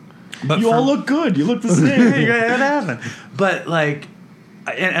 But you all look good. You look the same. What happened? But like,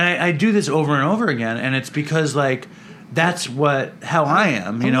 and I do this over and over again, and it's because like that's how I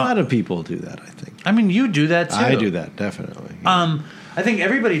am. You know, a lot of people do that. I think. I mean, you do that too. I do that definitely. Yeah. I think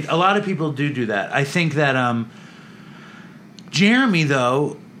a lot of people do that. I think that Jeremy,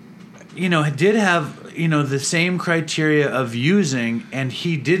 though, you know, did have, you know, the same criteria of using, and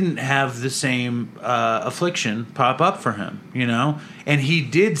he didn't have the same affliction pop up for him, you know? And he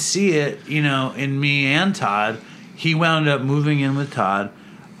did see it, you know, in me and Todd. He wound up moving in with Todd.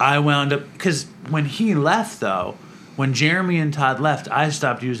 I wound up, because when he left, though, when Jeremy and Todd left, I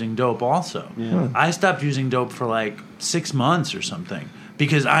stopped using dope also. Yeah. I stopped using dope for like 6 months or something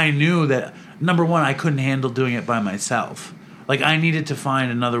because I knew that, number one, I couldn't handle doing it by myself. Like, I needed to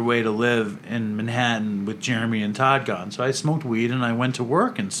find another way to live in Manhattan with Jeremy and Todd gone. So I smoked weed and I went to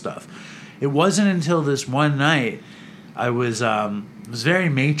work and stuff. It wasn't until this one night, it was very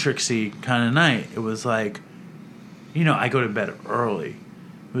Matrixy kind of night. It was like, you know, I go to bed early.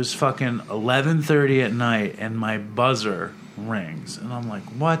 It was fucking 11:30 at night, and my buzzer rings. And I'm like,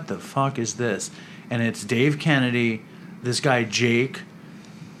 what the fuck is this? And it's Dave Kennedy, this guy Jake,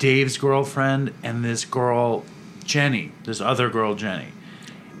 Dave's girlfriend, and this girl Jenny, this other girl Jenny.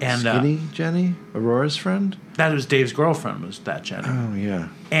 And Skinny Jenny? Aurora's friend? that was Dave's girlfriend, was that Jenny. Oh, yeah.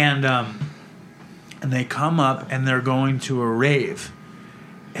 And they come up and they're going to a rave.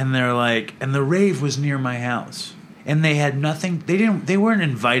 And they're like, and the rave was near my house. And they had nothing, they weren't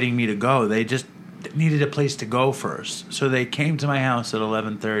inviting me to go. They just needed a place to go first. So they came to my house at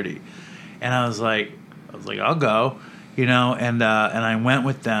 11:30. And I was like, I'll go, you know, and I went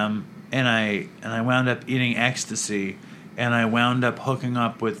with them, and I wound up eating ecstasy, and I wound up hooking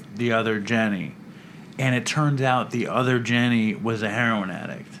up with the other Jenny. And it turned out the other Jenny was a heroin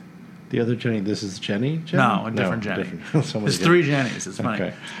addict. The other Jenny, this is Jenny? No, a different Jenny. There's three Jennys. It's funny.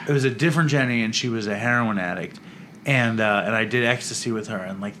 Okay. It was a different Jenny, and she was a heroin addict. And I did ecstasy with her,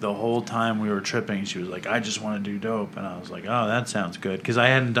 and like the whole time we were tripping, she was like, "I just want to do dope," and I was like, "Oh, that sounds good," because I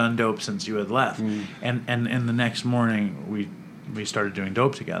hadn't done dope since you had left. And the next morning we started doing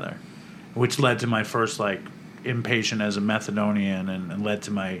dope together, which led to my first like inpatient as a methadonian, and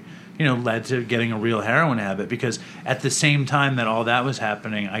led to getting a real heroin habit, because at the same time that all that was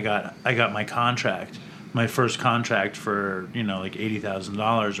happening, I got my contract, my first contract for like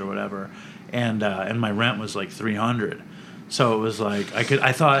 $80,000 or whatever. And my rent was like $300, so it was like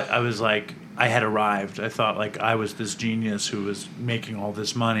I thought I was like I had arrived. I thought like I was this genius who was making all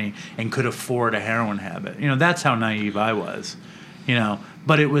this money and could afford a heroin habit. That's how naive I was.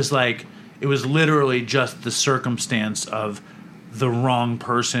 But it was literally just the circumstance of the wrong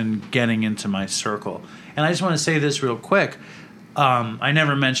person getting into my circle. And I just want to say this real quick. I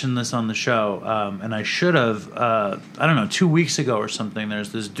never mentioned this on the show, and I should have. I don't know, 2 weeks ago or something.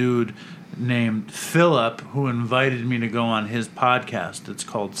 There's this dude named Philip who invited me to go on his podcast. It's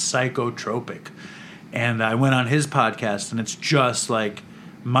called Psychotropic, and I went on his podcast, and it's just like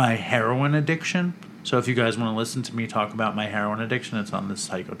my heroin addiction. So if you guys want to listen to me talk about my heroin addiction, it's on this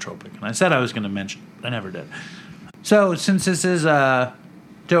Psychotropic. And I said I was going to mention it. I never did. So since this is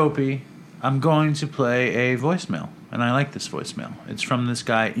Dopey, I'm going to play a voicemail. And I like this voicemail. It's from this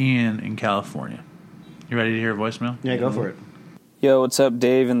guy, Ian, in California. You ready to hear a voicemail? Yeah, go for it. Yo, what's up,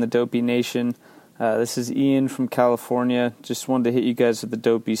 Dave and the Dopey Nation? This is Ian from California. Just wanted to hit you guys with the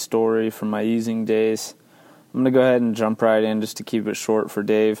Dopey story from my easing days. I'm going to go ahead and jump right in just to keep it short for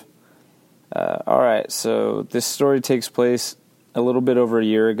Dave. Alright, so this story takes place a little bit over a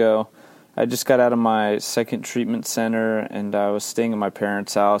year ago. I just got out of my second treatment center, and I was staying at my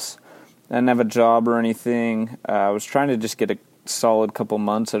parents' house. I didn't have a job or anything. I was trying to just get a solid couple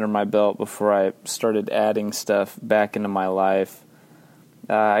months under my belt before I started adding stuff back into my life.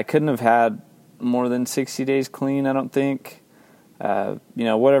 I couldn't have had more than 60 days clean, I don't think.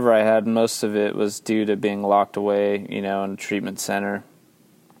 Whatever I had, most of it was due to being locked away, in a treatment center.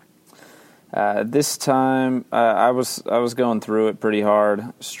 This time, I was going through it pretty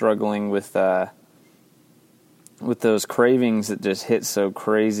hard, struggling with those cravings that just hit so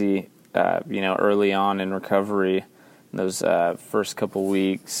crazy, early on in recovery, those first couple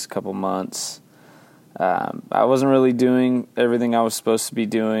weeks, couple months. I wasn't really doing everything I was supposed to be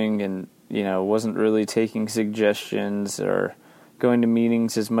doing, and, wasn't really taking suggestions or going to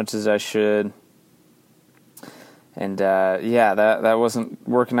meetings as much as I should. And, that wasn't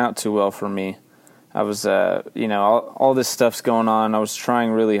working out too well for me. I was, all this stuff's going on. I was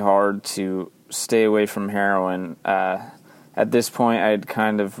trying really hard to stay away from heroin. At this point, I had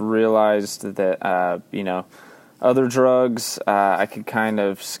kind of realized that, other drugs, I could kind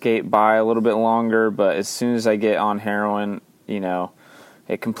of skate by a little bit longer, but as soon as I get on heroin,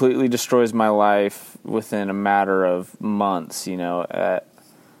 it completely destroys my life within a matter of months, if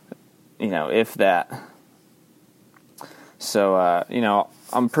that. So,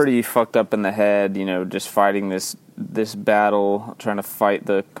 I'm pretty fucked up in the head, just fighting this battle, trying to fight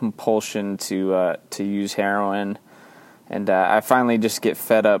the compulsion to use heroin. And I finally just get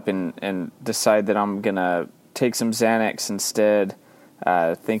fed up and decide that I'm going to take some Xanax instead,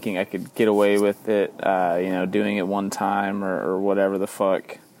 thinking I could get away with it, doing it one time or whatever the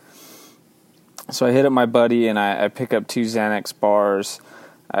fuck. So I hit up my buddy and I pick up 2 Xanax bars.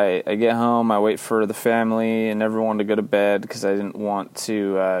 I get home, I wait for the family and everyone to go to bed because I didn't want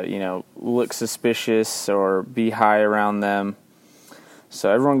to, look suspicious or be high around them.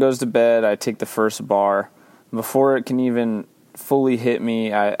 So everyone goes to bed, I take the first bar. Before it can even fully hit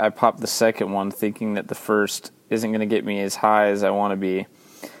me, I pop the second one thinking that the first isn't going to get me as high as I want to be.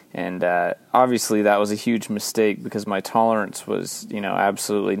 And obviously that was a huge mistake because my tolerance was,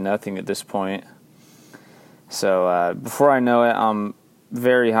 absolutely nothing at this point. So before I know it, I'm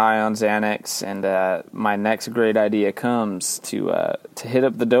very high on Xanax, and my next great idea comes to hit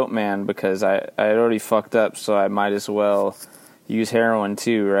up the dope man, because I had already fucked up, so I might as well use heroin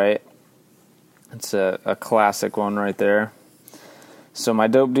too, right? It's a classic one right there. So my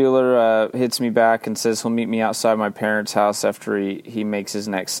dope dealer hits me back and says he'll meet me outside my parents' house after he makes his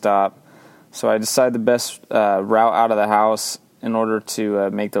next stop. So I decide the best route out of the house in order to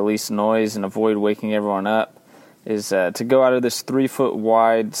make the least noise and avoid waking everyone up is to go out of this 3-foot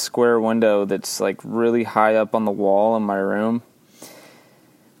wide square window that's like really high up on the wall in my room.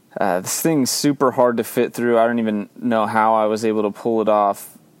 This thing's super hard to fit through. I don't even know how I was able to pull it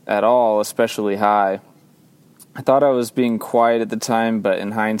off at all, especially high. I thought I was being quiet at the time, but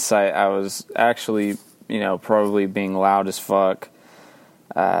in hindsight, I was actually, probably being loud as fuck.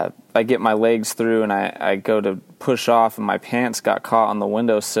 I get my legs through, and I go to push off, and my pants got caught on the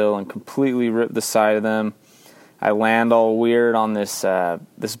windowsill and completely ripped the side of them. I land all weird on this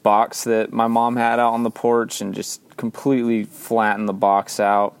box that my mom had out on the porch and just completely flattened the box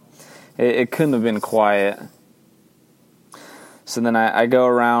out. It couldn't have been quiet. So then I go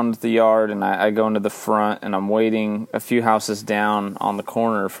around the yard and I go into the front, and I'm waiting a few houses down on the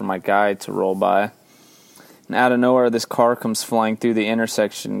corner for my guy to roll by. And out of nowhere, this car comes flying through the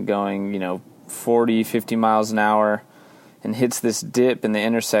intersection going, 40, 50 miles an hour, and hits this dip in the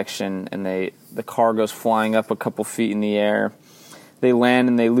intersection, and the car goes flying up a couple feet in the air. They land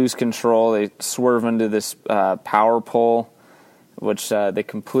and they lose control. They swerve into this power pole, which they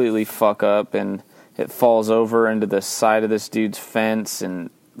completely fuck up, and it falls over into the side of this dude's fence, and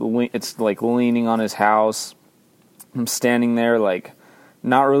it's like leaning on his house. I'm standing there like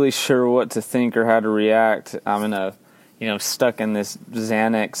not really sure what to think or how to react. I'm stuck in this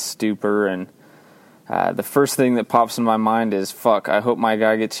Xanax stupor, and the first thing that pops in my mind is, fuck, I hope my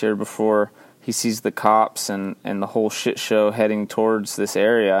guy gets here before he sees the cops and the whole shit show heading towards this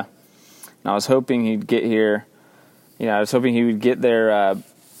area. And I was hoping he'd get here. I was hoping he would get there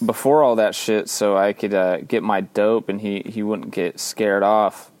before all that shit, so I could get my dope and he wouldn't get scared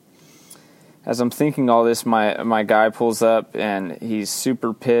off. As I'm thinking all this, my guy pulls up, and he's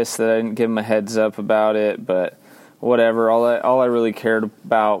super pissed that I didn't give him a heads up about it, but whatever. All I really cared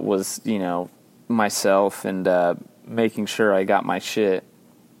about was, myself and making sure I got my shit.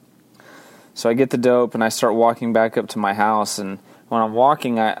 So I get the dope and I start walking back up to my house, and when I'm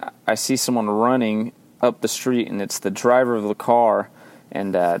walking, I see someone running up the street, and it's the driver of the car,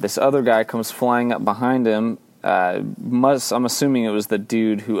 and this other guy comes flying up behind him. I'm assuming it was the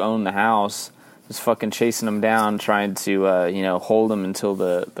dude who owned the house, was fucking chasing him down, trying to hold him until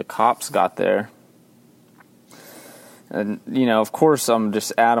the cops got there. And, of course, I'm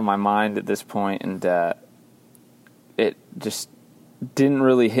just out of my mind at this point, and it just didn't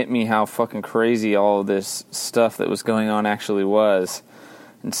really hit me how fucking crazy all of this stuff that was going on actually was.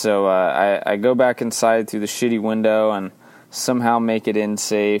 And so I go back inside through the shitty window and somehow make it in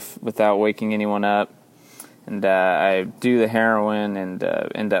safe without waking anyone up. And I do the heroin and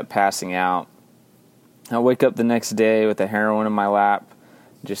end up passing out. I wake up the next day with the heroin in my lap,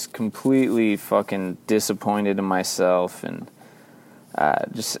 just completely fucking disappointed in myself, and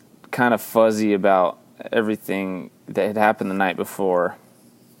just kind of fuzzy about everything that had happened the night before.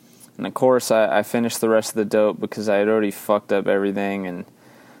 And of course I finished the rest of the dope because I had already fucked up everything, and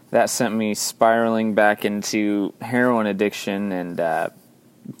that sent me spiraling back into heroin addiction, and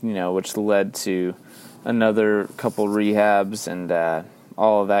which led to another couple rehabs and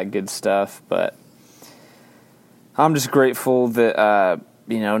all of that good stuff. But I'm just grateful that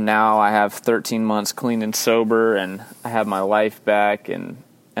now I have 13 months clean and sober, and I have my life back, and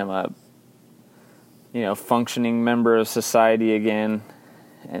am a functioning member of society again.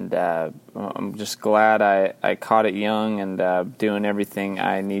 And I'm just glad I caught it young, and doing everything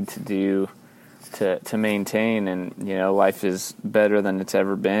I need to do to maintain. And life is better than it's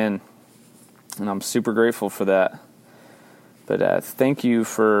ever been, and I'm super grateful for that. But thank you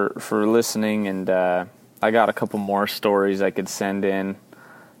for listening, and I got a couple more stories I could send in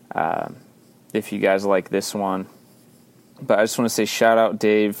if you guys like this one. But I just want to say shout out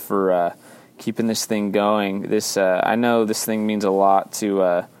Dave for keeping this thing going. This I know this thing means a lot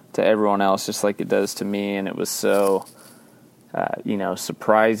to everyone else, just like it does to me, and it was so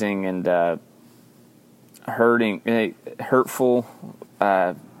surprising and hurtful.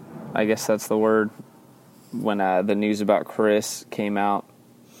 I guess that's the word. When the news about Chris came out,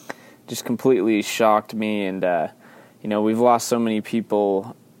 just completely shocked me, and we've lost so many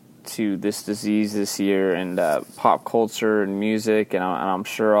people to this disease this year, and pop culture and music, and I'm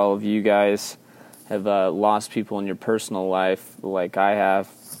sure all of you guys have lost people in your personal life like I have,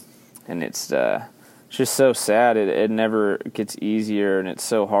 and it's it's just so sad. It never gets easier, and it's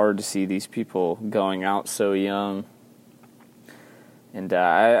so hard to see these people going out so young. And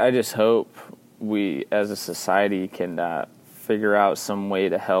I just hope we, as a society, can figure out some way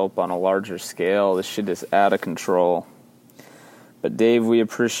to help on a larger scale. This shit is out of control. But Dave, we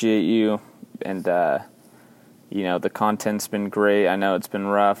appreciate you, and you know, the content's been great. I know it's been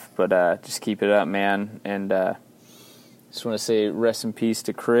rough, but just keep it up, man. And just want to say rest in peace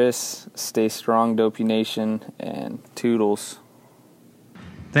to Chris. Stay strong, Dopey Nation, and toodles.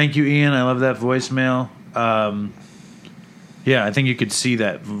 Thank you, Ian. I love that voicemail. Yeah, I think you could see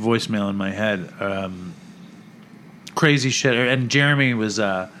that voicemail in my head. Crazy shit. And Jeremy was,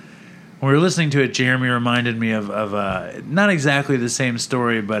 when we were listening to it, Jeremy reminded me of not exactly the same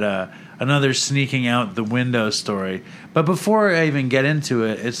story, but another sneaking out the window story. But before I even get into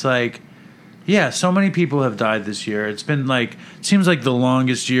it, it's like, yeah, so many people have died this year. It's been like, it seems like the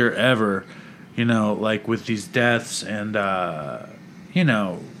longest year ever, you know, like with these deaths and, you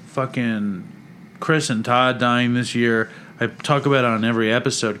know, fucking Chris and Todd dying this year. I talk about it on every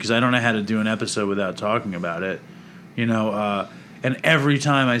episode because I don't know how to do an episode without talking about it, you know, and every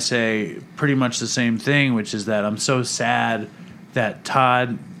time I say pretty much the same thing, which is that I'm so sad that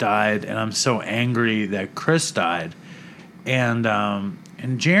Todd died and I'm so angry that Chris died.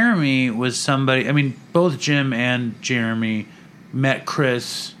 And Jeremy was somebody, I mean, both Jim and Jeremy met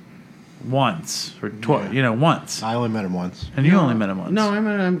Chris once or twice, you know, once. I only met him once. And you only met him once. No, I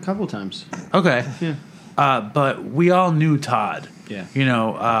met him a couple times. Okay. Yeah. But we all knew Todd. Yeah. You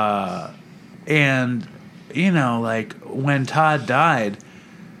know, and, you know, like when Todd died,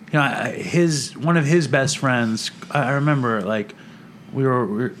 you know, one of his best friends, I remember, like,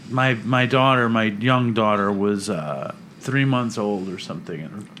 my daughter, my young daughter was 3 months old or something,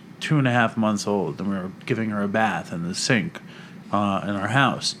 and 2.5 months old, and we were giving her a bath in the sink in our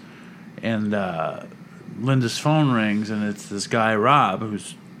house. And Linda's phone rings, and it's this guy, Rob,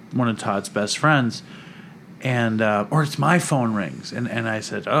 who's one of Todd's best friends. And or it's my phone rings, and I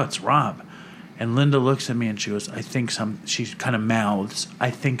said, "Oh, it's Rob." And Linda looks at me and she goes, she kind of mouths,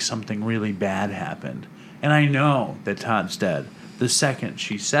 "I think something really bad happened." And I know that Todd's dead the second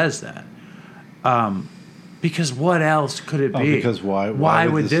she says that. Because what else could it be? Because why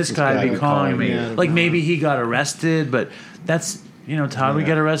would this guy be calling me? Yeah, Like maybe he got arrested, but that's, you know, Todd, we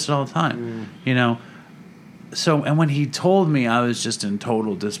get arrested all the time, you know. So, and when he told me, I was just in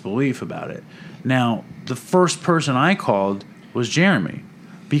total disbelief about it. Now, the first person I called was Jeremy,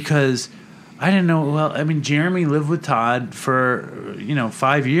 because I didn't know. Well, I mean, Jeremy lived with Todd for, you know,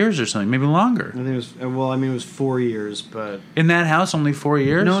 5 years or something, maybe longer. I think it was, well, I mean, it was 4 years, but... In that house, only 4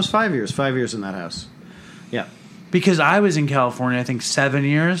 years? No, it was 5 years. 5 years in that house. Yeah. Because I was in California, I think 7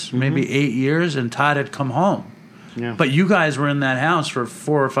 years, maybe 8 years, and Todd had come home. Yeah. But you guys were in that house for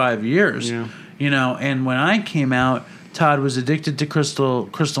 4 or 5 years. Yeah. You know, and when I came out, Todd was addicted to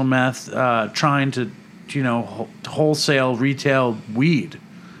crystal meth, trying to, you know, wholesale retail weed.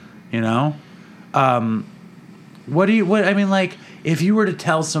 You know, I mean, like, if you were to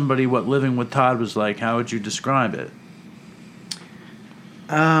tell somebody what living with Todd was like, how would you describe it?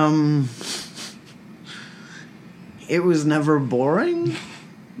 It was never boring.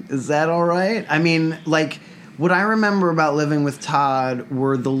 Is that all right? I mean, like, what I remember about living with Todd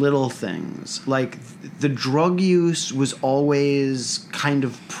were the little things. Like, the drug use was always kind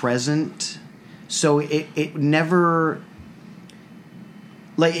of present. So it never...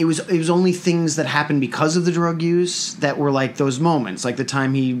 Like, it was only things that happened because of the drug use that were like those moments. Like the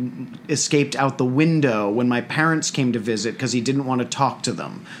time he escaped out the window when my parents came to visit because he didn't want to talk to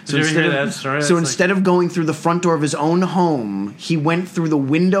them. So Did you ever hear that story? So instead of going through the front door of his own home, he went through the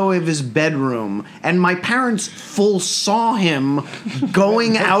window of his bedroom, and my parents full saw him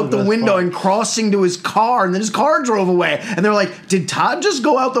going out the window and crossing to his car, and then his car drove away. And they were like, "Did Todd just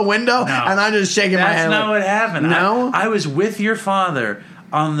go out the window?" No. And I'm just shaking my head. That's not what happened. No? I was with your father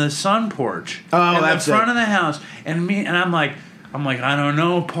on the sun porch in the front of the house, and I'm like, I don't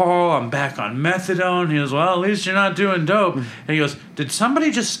know, Paul, I'm back on methadone. He goes, well, at least you're not doing dope. And he goes, did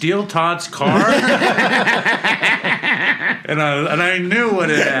somebody just steal Todd's car? and I knew what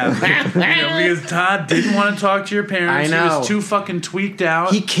had happened. You know, because Todd didn't want to talk to your parents. I know. He was too fucking tweaked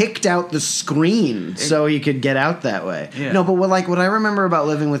out. He kicked out the screen so he could get out that way. Yeah. No, but what I remember about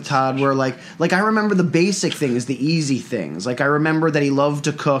living with Todd were like I remember the basic things, the easy things. Like I remember that he loved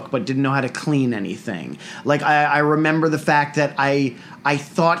to cook but didn't know how to clean anything. Like I remember the fact that I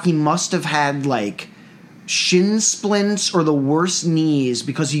thought he must have had like shin splints or the worst knees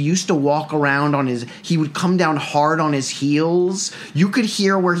because he used to walk around he would come down hard on his heels. You could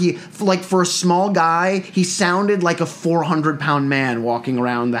hear where for a small guy, he sounded like a 400-pound man walking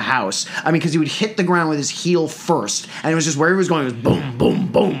around the house. I mean, because he would hit the ground with his heel first, and it was just where he was going, it was boom,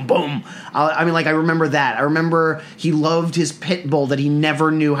 boom, boom, boom. I remember that. I remember he loved his pit bull that he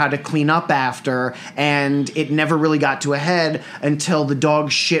never knew how to clean up after, and it never really got to a head until the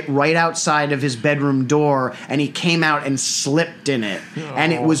dog shit right outside of his bedroom door, and he came out and slipped in it.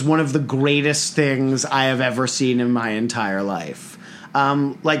 And it was one of the greatest things I have ever seen in my entire life.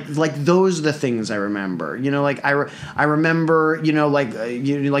 Those are the things I remember. I remember,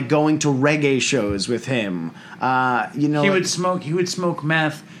 going to reggae shows with him. He would smoke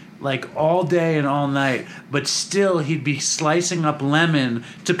meth all day and all night, but still he'd be slicing up lemon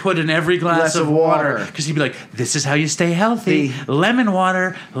to put in every glass of water because he'd be like, "This is how you stay healthy. Lemon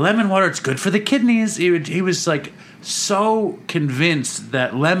water, it's good for the kidneys." He was so convinced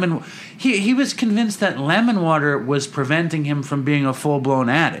that he was convinced that lemon water was preventing him from being a full-blown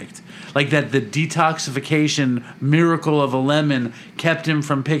addict. That the detoxification miracle of a lemon kept him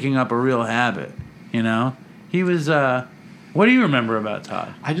from picking up a real habit. He was. What do you remember about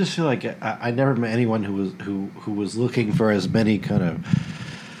Todd? I just feel like I never met anyone who was looking for as many kind of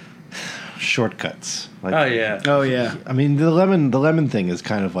shortcuts. Oh yeah. I mean, the lemon thing is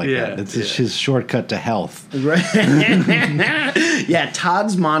kind of like that. It's his shortcut to health. Right. Yeah,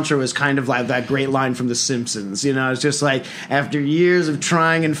 Todd's mantra was kind of like that great line from The Simpsons. It's just like, after years of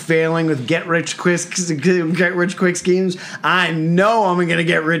trying and failing with get rich quick schemes, I know I'm going to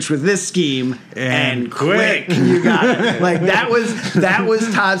get rich with this scheme and quick. You got it. That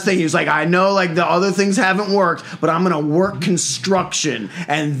was Todd's thing. He was like, I know the other things haven't worked, but I'm going to work construction,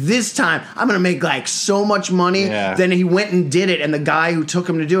 and this time I'm going to make so much money. Yeah. Then he went and did it, and the guy who took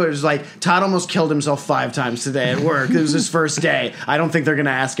him to do it was like, Todd almost killed himself 5 times today at work. It was his first day. I don't think they're going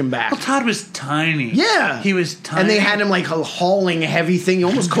to ask him back. Well, Todd was tiny. Yeah. He was tiny. And they had him hauling a heavy thing. He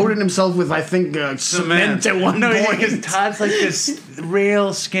almost coated himself with, I think, cement at one point. Because Todd's this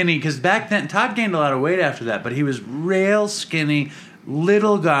rail skinny. Because back then, Todd gained a lot of weight after that, but he was rail skinny,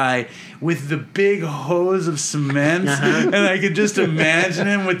 little guy with the big hose of cement, and I could just imagine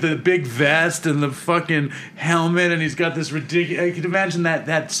him with the big vest and the fucking helmet, and he's got this ridiculous. I could imagine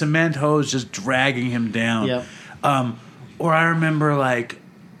that cement hose just dragging him down. Yep. Or I remember I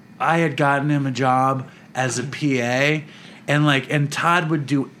had gotten him a job as a PA, and Todd would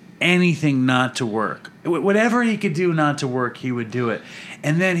do anything not to work. Whatever he could do not to work, he would do it.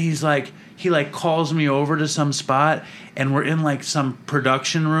 And then he calls me over to some spot, and we're in some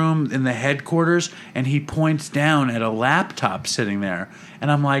production room in the headquarters, and he points down at a laptop sitting there, and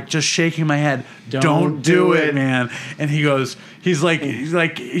I'm just shaking my head, don't do it, man. And he goes, he's like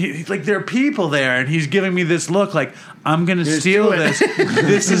there are people there, and he's giving me this look I'm gonna steal this.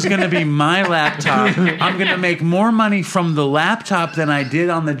 This is gonna be my laptop. I'm gonna make more money from the laptop than I did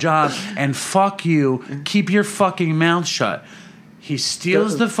on the job, and fuck you. Keep your fucking mouth shut. He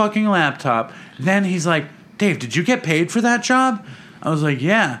steals the fucking laptop. Then he's like, Dave, did you get paid for that job? I was like,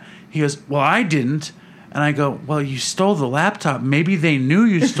 yeah. He goes, well, I didn't. And I go, well, you stole the laptop. Maybe they knew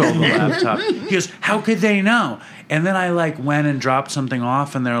you stole the laptop. He goes, how could they know? And then I went and dropped something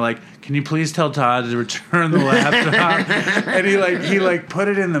off, and they're like, can you please tell Todd to return the laptop? And he put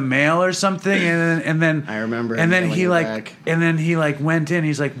it in the mail or something, and then I remember. And then he went in.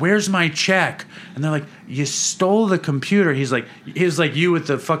 He's like, where's my check? And they're like, you stole the computer. He was like you with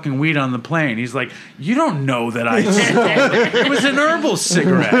the fucking weed on the plane. He's like, you don't know that I stole it. It was an herbal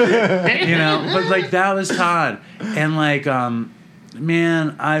cigarette, But that was Todd, and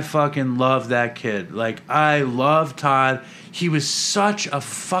man, I fucking love that kid. I love Todd. He was such a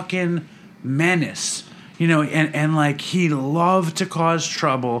fucking menace, and he loved to cause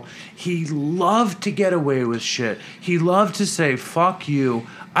trouble. He loved to get away with shit. He loved to say, fuck you.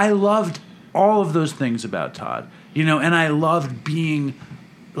 I loved all of those things about Todd, and I loved being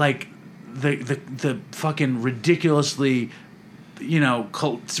the fucking ridiculously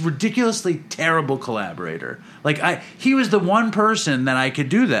ridiculously terrible collaborator. He was the one person that I could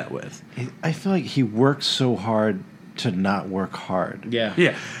do that with. I feel like he works so hard to not work hard.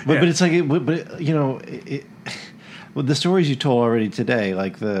 Yeah. But it's well, the stories you told already today,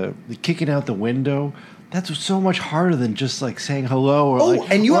 the kicking out the window, that's so much harder than just like saying hello or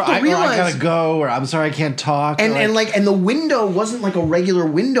and you have to I realize gotta go or I'm sorry I can't talk. And the window wasn't like a regular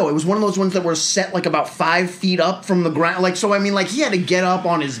window. It was one of those ones that were set like about 5 feet up from the ground. Like, so I mean, like he had to get up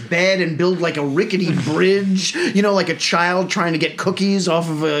on his bed and build like a rickety bridge, like a child trying to get cookies off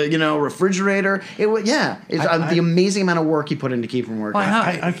of a refrigerator. It was the amazing amount of work he put in to keep from working.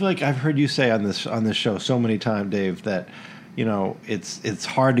 I feel like I've heard you say on this show so many times, Dave, that it's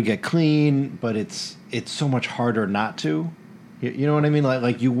hard to get clean, but it's so much harder not to. You know what I mean?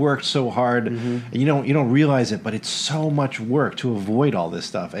 Like you worked so hard, and you don't realize it, but it's so much work to avoid all this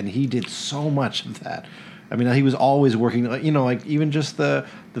stuff. And he did so much of that. I mean, he was always working. Like even just the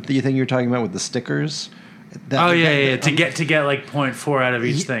thing you're talking about with the stickers. To get like 0.4 out of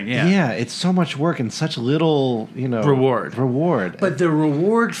each thing. Yeah, it's so much work and such little reward. But the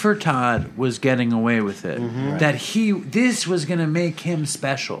reward for Todd was getting away with it. Right. That this was going to make him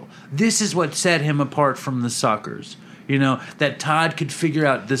special. This is what set him apart from the suckers. That Todd could figure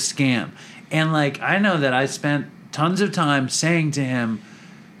out the scam. And like I know that I spent tons of time saying to him,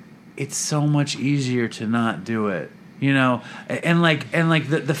 it's so much easier to not do it. And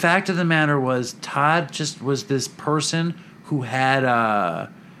the fact of the matter was Todd just was this person who had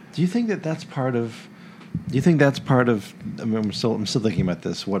Do you think that's part of I mean I'm still thinking about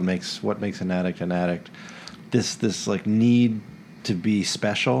this, what makes an addict an addict? This like need to be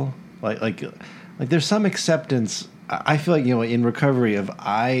special? Like there's some acceptance I feel like in recovery of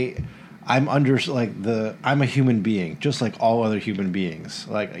I'm under I'm a human being just like all other human beings.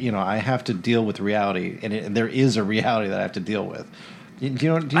 Like I have to deal with reality, and there is a reality that I have to deal with. Do you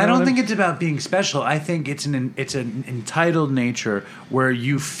know I don't think it's about being special. I think it's an entitled nature where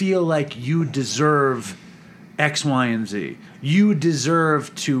you feel like you deserve X, Y, and Z. You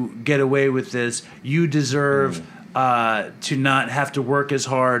deserve to get away with this. You deserve to not have to work as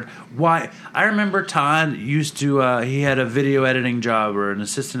hard. Why? I remember Todd used to, he had a video editing job or an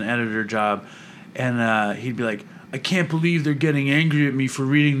assistant editor job, and he'd be like, I can't believe they're getting angry at me for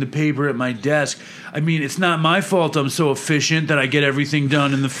reading the paper at my desk. I mean, it's not my fault I'm so efficient that I get everything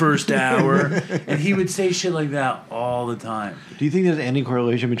done in the first hour. And he would say shit like that all the time. Do you think there's any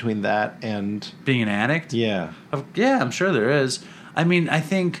correlation between that and being an addict? Yeah. Yeah, I'm sure there is. I mean, I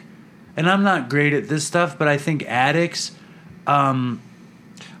think... And I'm not great at this stuff, but I think addicts. I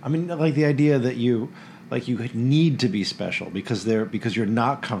mean, like the idea that you need to be special because you're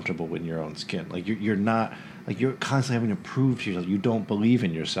not comfortable in your own skin. Like you're not. Like you're constantly having to prove to yourself you don't believe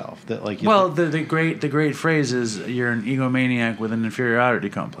in yourself. That like. The great phrase is you're an egomaniac with an inferiority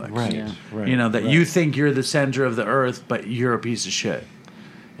complex. Right. Yeah. Right. You think you're the center of the earth, but you're a piece of shit.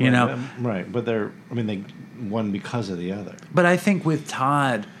 Right. But they one because of the other. But I think with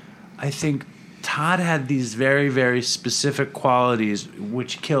Todd. I think Todd had these very, very specific qualities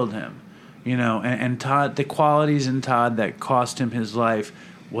which killed him, and Todd, the qualities in Todd that cost him his life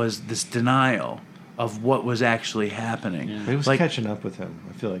was this denial of what was actually happening. Yeah. It was catching up with him,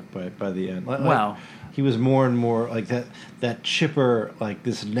 I feel like, by the end. He was more and more like that chipper, like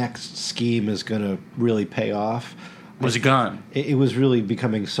this next scheme is going to really pay off. Was gone. It was really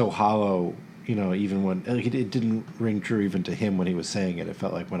becoming so hollow. Even when it didn't ring true even to him when he was saying it. It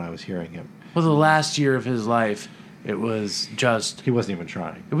felt like when I was hearing him. Well, the last year of his life, it was just... He wasn't even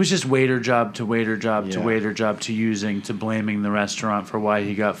trying. It was just waiter job to waiter job to waiter job to using to blaming the restaurant for why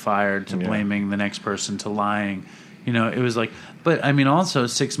he got fired to blaming the next person to lying. It was like... But, I mean, also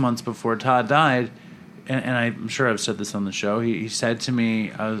 6 months before Todd died, and I'm sure I've said this on the show, he said to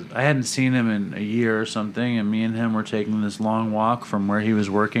me, I hadn't seen him in a year or something, and me and him were taking this long walk from where he was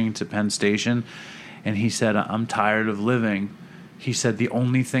working to Penn Station, and he said, I'm tired of living. He said, the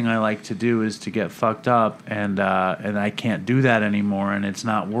only thing I like to do is to get fucked up, and I can't do that anymore, and it's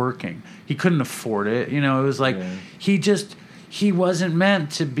not working. He couldn't afford it. It was like he wasn't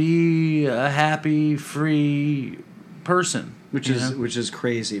meant to be a happy, free person. Which is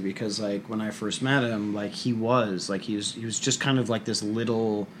crazy because like when I first met him, like he was just kind of like this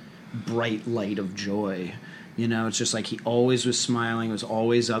little bright light of joy. It's just like he always was smiling, was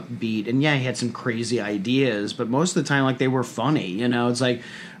always upbeat, and he had some crazy ideas, but most of the time like they were funny. It's like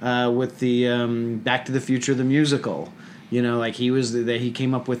with the Back to the Future the musical. Like he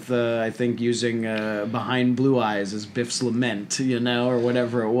came up with I think using Behind Blue Eyes as Biff's lament, or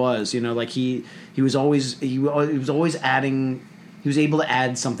whatever it was. Like he was always adding. He was able to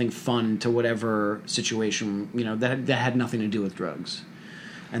add something fun to whatever situation that had nothing to do with drugs,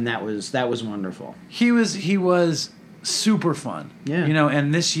 and that was wonderful. He was super fun. Yeah.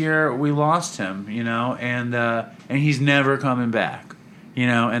 And this year we lost him. And he's never coming back.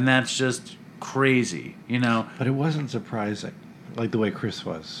 And that's just crazy. But it wasn't surprising, like the way Chris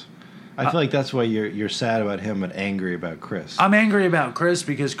was. I feel like that's why you're sad about him but angry about Chris. I'm angry about Chris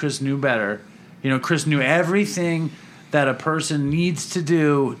because Chris knew better. Chris knew everything that a person needs to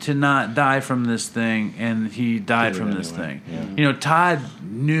do to not die from this thing, and he died from this thing. Yeah. Todd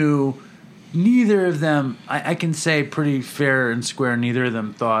knew. Neither of them, I can say pretty fair and square, neither of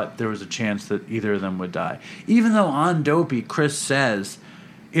them thought there was a chance that either of them would die. Even though on Dopey, Chris says,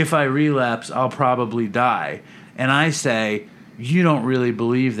 if I relapse, I'll probably die. And I say, you don't really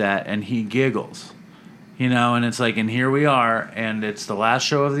believe that, and he giggles. And it's like, and here we are, and it's the last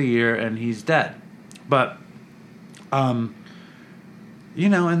show of the year, and he's dead. But, and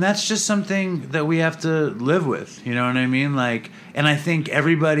that's just something that we have to live with. You know what I mean? And I think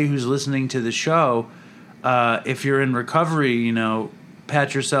everybody who's listening to the show, if you're in recovery,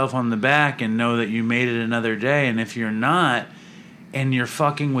 pat yourself on the back and know that you made it another day. And if you're not, and you're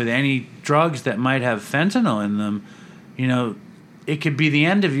fucking with any drugs that might have fentanyl in them, it could be the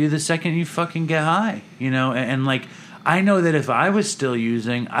end of you the second you fucking get high. And I know that if I was still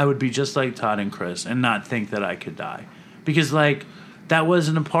using, I would be just like Todd and Chris and not think that I could die. Because, that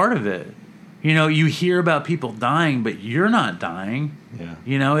wasn't a part of it. You hear about people dying, but you're not dying.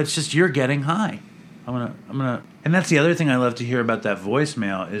 Yeah. It's just you're getting high. I'm gonna, and that's the other thing I love to hear about that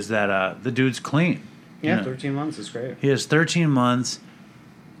voicemail is that the dude's clean. Yeah, 13 months is great. He has 13 months.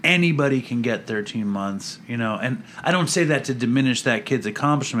 Anybody can get 13 months, and I don't say that to diminish that kid's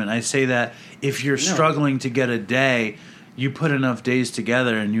accomplishment. I say that if you're struggling to get a day, you put enough days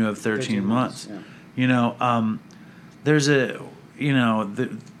together and you have 13 months. Yeah. There's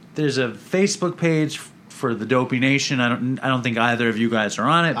a Facebook page for the Dopey Nation. I don't think either of you guys are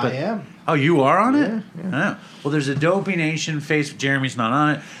on it. But, I am. Oh, you are on it? Yeah. Oh. Well, there's a Dopey Nation Facebook. Jeremy's not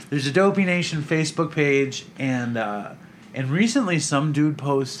on it. There's a Dopey Nation Facebook page, and recently some dude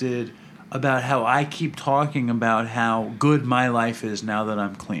posted about how I keep talking about how good my life is now that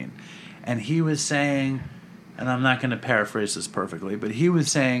I'm clean, and he was saying, and I'm not going to paraphrase this perfectly, but he was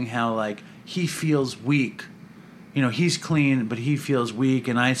saying how he feels weak. He's clean, but he feels weak,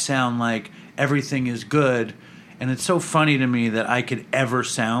 and I sound like everything is good. And it's so funny to me that I could ever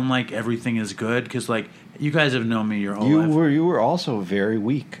sound like everything is good, because, you guys have known me your whole life. You were also very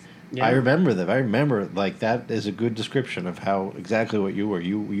weak. Yeah. I remember that. I remember, that is a good description of how exactly what you were.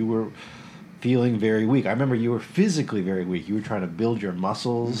 You were feeling very weak. I remember you were physically very weak. You were trying to build your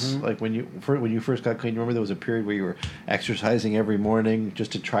muscles. Mm-hmm. When you first got clean, you remember there was a period where you were exercising every morning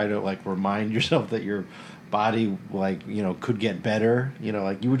just to try to, remind yourself that your body could get better. You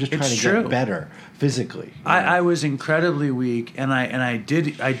were just trying to get better physically. I was incredibly weak, and I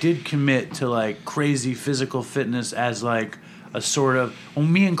did commit to crazy physical fitness as a sort of,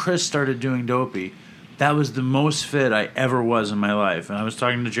 when me and Chris started doing Dopey, that was the most fit I ever was in my life. And I was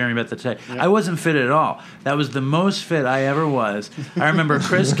talking to Jeremy about that today. Yep. I wasn't fit at all. That was the most fit I ever was. I remember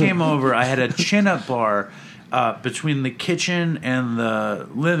Chris came over. I had a chin-up bar between the kitchen and the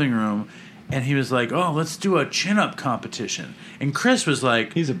living room. And he was like, oh, let's do a chin-up competition. And Chris was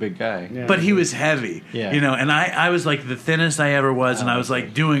like... He's a big guy. Yeah, but he was heavy. Yeah. And I was the thinnest I ever was, and I was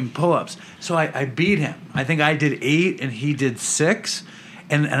doing pull-ups. So I beat him. I think I did 8 and he did 6.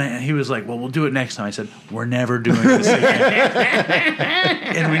 And he was like, well, we'll do it next time. I said, we're never doing this again.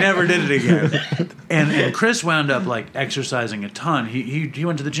 And we never did it again. And Chris wound up exercising a ton. He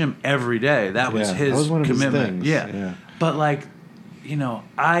went to the gym every day. That was his that was one of commitment. His things. Yeah. But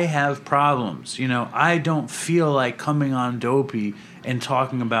I have problems. I don't feel like coming on Dopey and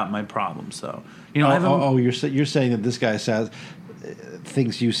talking about my problems, though. You're saying that this guy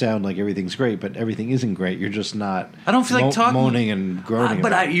thinks you sound like everything's great, but everything isn't great. You're just not. I don't feel like talking, moaning and groaning.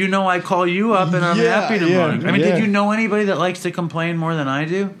 But I call you up, and I'm happy to moan. I mean, did you know anybody that likes to complain more than I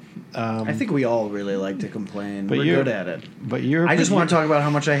do? I think we all really like to complain. We're good at it. I just want to talk about how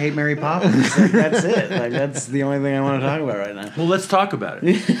much I hate Mary Poppins. That's it. That's the only thing I want to talk about right now. Well, let's talk about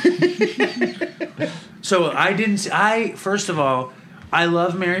it. So first of all, I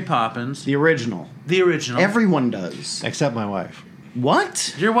love Mary Poppins. The original. Everyone does. Except my wife.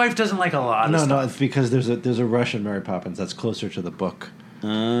 What? Your wife doesn't like a lot of stuff. No, it's because there's a Russian Mary Poppins that's closer to the book.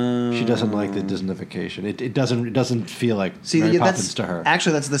 She doesn't like the Disneyfication. It doesn't feel like Mary Poppins to her.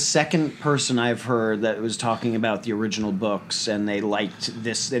 Actually, that's the second person I've heard that was talking about the original books, and they liked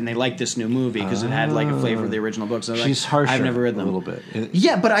this new movie because it had a flavor of the original books. So she's harsher. I've never read them a little bit.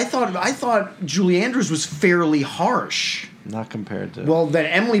 Yeah, but I thought Julie Andrews was fairly harsh. Not compared to. Well, then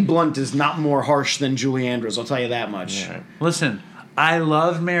Emily Blunt is not more harsh than Julie Andrews. I'll tell you that much. Yeah. Listen, I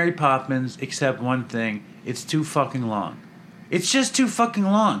love Mary Poppins, except one thing: it's too fucking long. It's just too fucking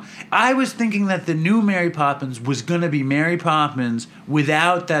long. I was thinking that the new Mary Poppins was gonna be Mary Poppins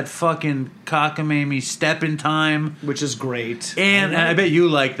without that fucking cockamamie step in time. Which is great. And I bet you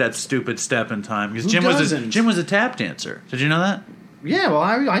like that stupid step in time because Jim was a tap dancer. Did you know that? Yeah, well,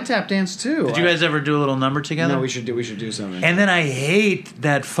 I tap dance too. Did you guys ever do a little number together? No, we should do something. And then I hate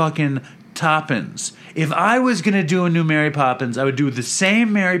that fucking Toppins. If I was gonna do a new Mary Poppins, I would do the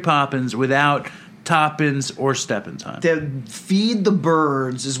same Mary Poppins without Toppins or Step in Time. The Feed the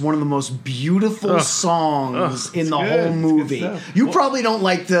Birds is one of the most beautiful songs in the whole movie. You probably don't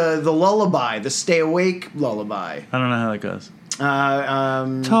like the lullaby, the Stay Awake lullaby. I don't know how that goes.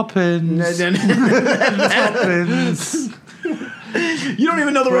 Toppins. Toppins. You don't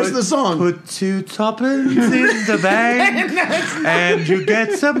even know the rest of the song. Put 2 Toppins in the bank and you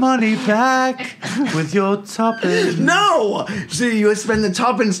get some money back with your Toppins. No! So you spend the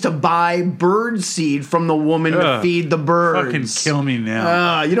Toppins to buy bird seed from the woman to feed the birds. Fucking kill me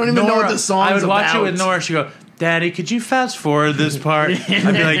now. You don't even know what the song's about. I would watch it with Nora. She'd go, Daddy, could you fast forward this part?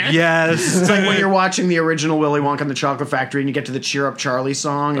 I'd be like, yes. It's like when you're watching the original Willy Wonka and the Chocolate Factory and you get to the Cheer Up Charlie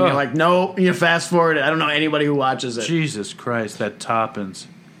song and you're like, nope, you fast forward it. I don't know anybody who watches it. Jesus Christ, that Toppins.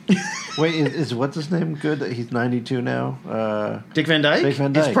 Wait, is what's his name good? He's 92 now. Dick Van Dyke? Dick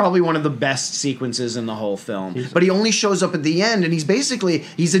Van Dyke. It's probably one of the best sequences in the whole film. But he only shows up at the end, and he's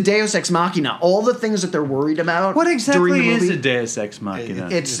a Deus Ex Machina. All the things that they're worried about. What during exactly the movie, is a Deus Ex Machina?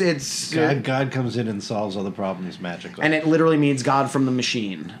 It's God comes in and solves all the problems magically. and it literally means God from the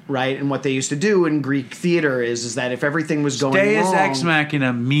machine, right? And what they used to do in Greek theater is that if everything was going Deus wrong, Ex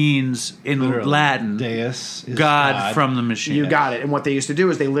Machina means, in Literally, Latin, Deus is God from the machine. you got it. And what they used to do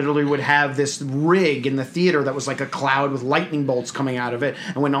is they literally would have this rig in the theater that was like a cloud with lightning bolts coming out of it.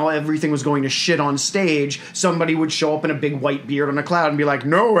 And when everything was going to shit on stage, somebody would show up in a big white beard on a cloud and be like,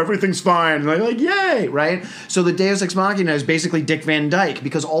 no, everything's fine. And they're like, yay, right? So the Deus Ex Machina is basically Dick Van Dyke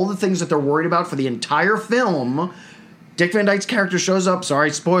because all the things that they're worried about for the entire film, Dick Van Dyke's character shows up. Sorry,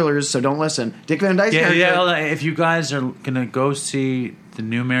 spoilers, so don't listen. Dick Van Dyke's character... Yeah, hold on. If you guys are going to go see the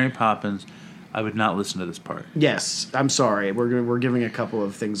new Mary Poppins, I would not listen to this part. Yes, I'm sorry. We're giving a couple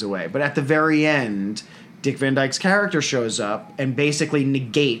of things away. But at the very end, Dick Van Dyke's character shows up and basically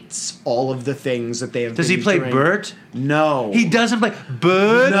negates all of the things that they have Does he play doing. Bert? No. He doesn't play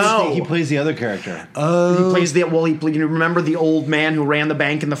Bert? No. He plays the other character. He plays you remember the old man who ran the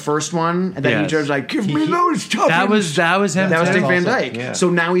bank in the first one? And then he Yes. turns like, give me those Toppins. That was him. That was too. Dick Van Also, Dyke. yeah. So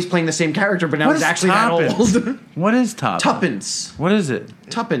now he's playing the same character, but now What he's is actually Toppins? that old. What is Toppins? Tuppence. What is it?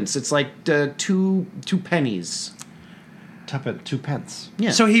 Tuppence. It's like two pennies. Tuppence, 2 pence.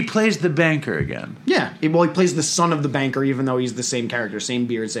 Yeah. So he plays the banker again. Yeah. He plays the son of the banker, even though he's the same character, same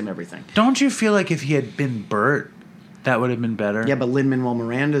beard, same everything. Don't you feel like if he had been Bert, that would have been better? Yeah, but Lin-Manuel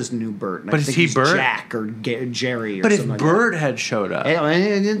Miranda's new Bert. And But I is think he he's Bert? Jack or Jerry or But if something Bert had showed up,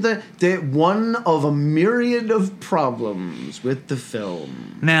 the one of a myriad of problems with the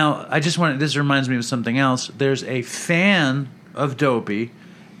film. Now, this reminds me of something else. There's a fan of Dopey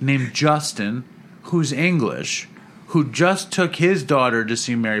named Justin who's English who just took his daughter to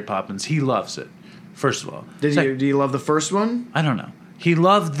see Mary Poppins. He loves it, first of all. Do you love the first one? I don't know. He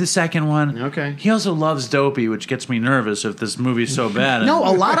loved the second one. Okay. He also loves Dopey, which gets me nervous if this movie's so bad. No, a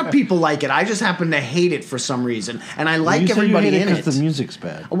lot of people like it. I just happen to hate it for some reason. And I like You said everybody you hate in it it. because the music's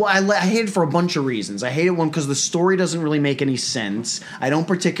bad. Well, I hate it for a bunch of reasons. I hate it because the story doesn't really make any sense. I don't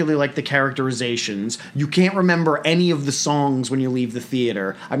particularly like the characterizations. You can't remember any of the songs when you leave the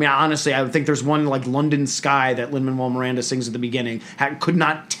theater. I mean, honestly, I think there's one like London Sky that Lin-Manuel Miranda sings at the beginning. Could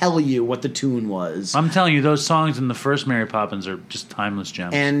not tell you what the tune was. I'm telling you, those songs in the first Mary Poppins are just timeless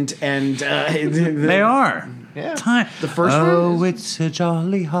gems. And they are. Yeah. The first oh, one it's a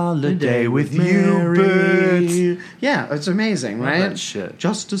jolly holiday with you, Bert. Yeah, it's amazing, right? that shit.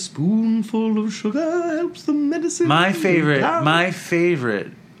 Just a spoonful of sugar helps the medicine. My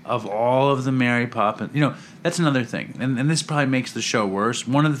favorite of all of the Mary Poppins. You know, that's another thing, and this probably makes the show worse.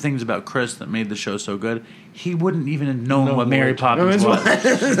 One of the things about Chris that made the show so good, he wouldn't even have known what Mary Poppins was.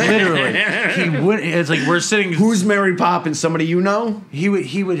 Literally, he would. It's like we're sitting. Who's Mary Poppins? Somebody you know? He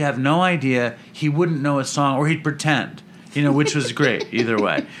would have no idea. He wouldn't know a song, or he'd pretend. You know, which was great either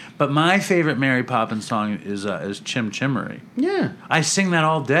way. But my favorite Mary Poppins song is Chim Chimmery. Yeah. I sing that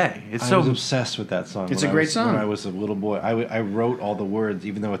all day. It's I was obsessed with that song. It's a great song. When I was a little boy, I wrote all the words,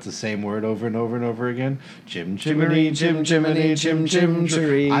 even though it's the same word over and over and over again. Chim chimney, chim chimney, chim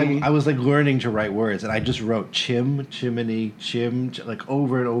chimmery. I was like learning to write words, and I just wrote chim chimney, like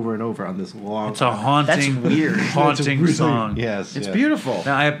over and over and over on this long. It's a haunting, That's weird. song. Yes, It's yes. beautiful.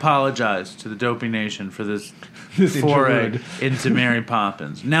 Now I apologize to the Dopey Nation for this This foray foray into Mary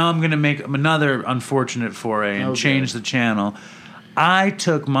Poppins. Now I'm going to make another unfortunate foray and change the channel. I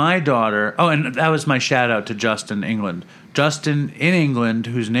took my daughter. Oh, and that was my shout out to Justin England. Justin in England,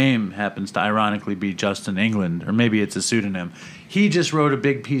 whose name happens to ironically be Justin England, or maybe it's a pseudonym. He just wrote a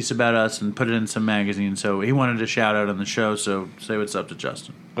big piece about us and put it in some magazine, so he wanted a shout out on the show. So say what's up to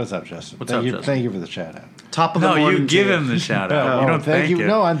Justin. What's up, Justin? Justin? Thank you for the shout out. Top of the morning. No, you give to him the shout out. You don't thank you. him.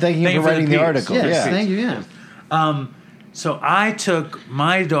 No, I'm thanking him for writing the article. Yes, Yeah. thank you. Yeah. So I took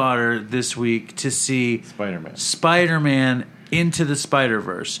my daughter this week to see Spider-Man Into the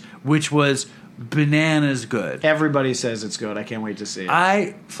Spider-Verse, which was bananas good. Everybody says it's good. I can't wait to see it.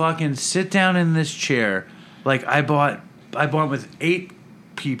 I fucking sit down in this chair. Like I bought with 8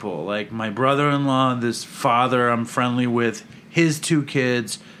 people. Like my brother-in-law, this father I'm friendly with, his 2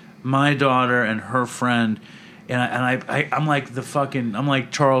 kids, my daughter, and her friend. And I'm like I'm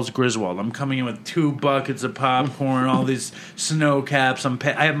like Charles Griswold. I'm coming in with 2 buckets of popcorn, all these snow caps.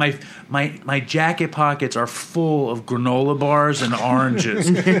 I have my jacket pockets are full of granola bars and oranges.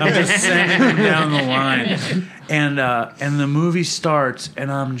 I'm just sending them down the line, and the movie starts,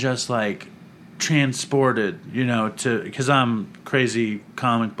 and I'm just like transported, because I'm a crazy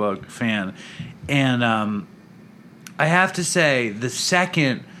comic book fan, and I have to say the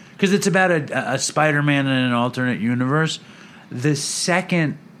second. Because it's about a Spider-Man in an alternate universe. The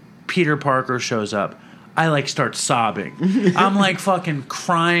second Peter Parker shows up, I start sobbing. I'm fucking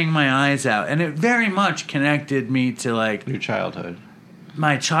crying my eyes out, and it very much connected me to your childhood,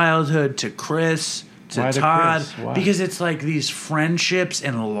 my childhood, to Chris, to Why Todd, Chris? Why? Because it's these friendships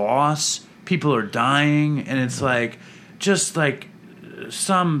and loss. People are dying, and it's just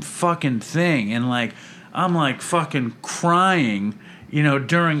some fucking thing, and I'm fucking crying.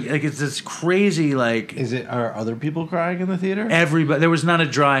 During it's this crazy Are other people crying in the theater? Everybody. There was not a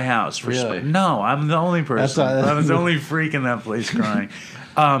dry house for Really? No, I'm the only person. I was the only freak in that place crying.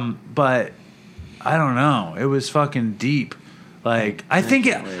 But I don't know. It was fucking deep. I think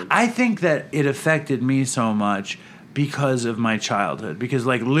that it affected me so much because of my childhood. Because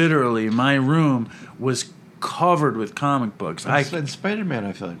literally, my room was covered with comic books. And Spider-Man,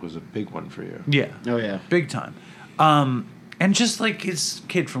 I feel was a big one for you. Yeah. Oh yeah. Big time. And just his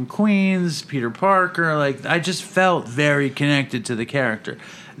kid from Queens, Peter Parker, I just felt very connected to the character.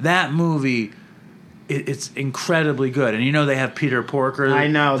 That movie, it's incredibly good. And they have Peter Porker. I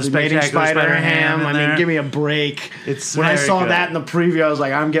know, the Spectacular Spider-Ham. I mean, give me a break. When I saw that in the preview, I was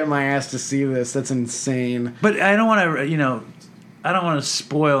like, I'm getting my ass to see this. That's insane. But I don't want to, I don't want to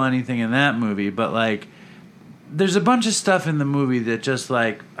spoil anything in that movie, but there's a bunch of stuff in the movie that just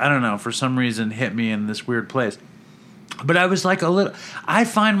I don't know, for some reason hit me in this weird place. But I was I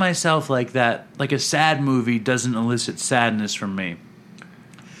find myself that, a sad movie doesn't elicit sadness from me.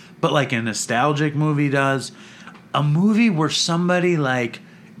 But a nostalgic movie does. A movie where somebody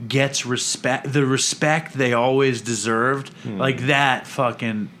gets the respect they always deserved, that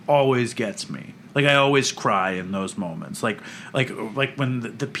fucking always gets me. I always cry in those moments. Like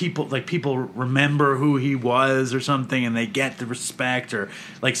when the people people remember who he was or something, and they get the respect, or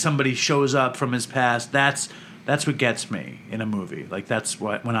somebody shows up from his past. That's what gets me in a movie. That's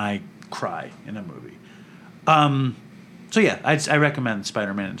when I cry in a movie. So yeah, I recommend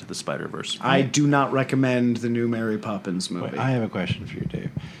Spider-Man Into the Spider-Verse. I do not recommend the new Mary Poppins movie. Wait, I have a question for you,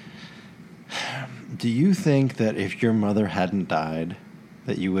 Dave. Do you think that if your mother hadn't died,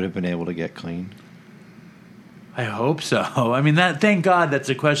 that you would have been able to get clean? I hope so. I mean, thank God that's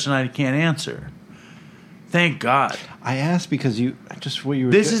a question I can't answer. Thank God. I asked because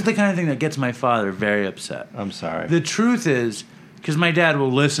This is the kind of thing that gets my father very upset. I'm sorry. The truth is, because my dad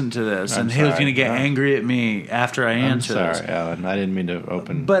will listen to this, and he's going to get angry at me after I answer this. I'm sorry, Alan. I didn't mean to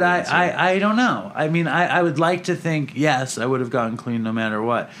open. But I don't know. I mean, I would like to think, yes, I would have gotten clean no matter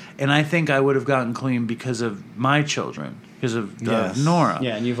what. And I think I would have gotten clean because of my children, because of Nora.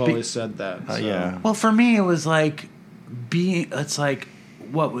 Yeah, and you've always said that. So. Yeah. Well, for me, it was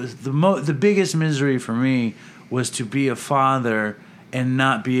what was the biggest misery for me was to be a father and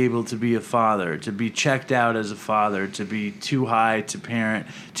not be able to be a father, to be checked out as a father, to be too high to parent,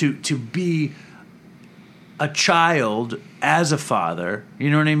 to be a child as a father, you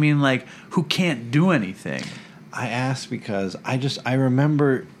know what I mean? Who can't do anything. I asked because I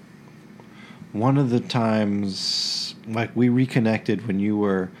remember one of the times, we reconnected when you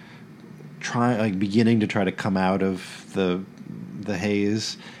were beginning to try to come out of the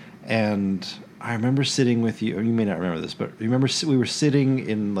haze, and I remember sitting with you, or you may not remember this, but remember we were sitting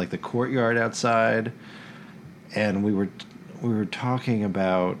in the courtyard outside, and we were talking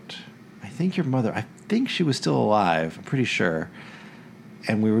about, I think your mother, I think she was still alive, I'm pretty sure,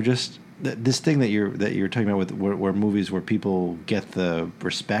 and we were just this thing that you're talking about with where movies where people get the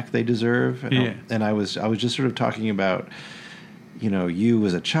respect they deserve, and I was just sort of talking about, you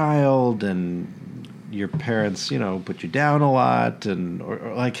as a child and your parents, put you down a lot and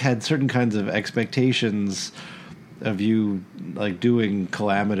or like had certain kinds of expectations of you, like doing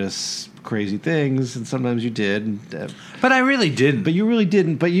calamitous, crazy things, and sometimes you did. But I really didn't. But you really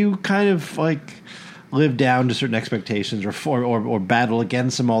didn't. But you kind of like live down to certain expectations, or battle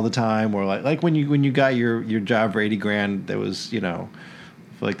against them all the time, or like when you got your job for $80,000, there was I feel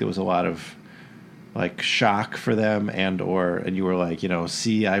like there was a lot of like shock for them, and you were like,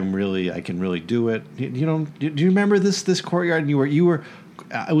 see, I can really do it. Do you remember this courtyard? And you were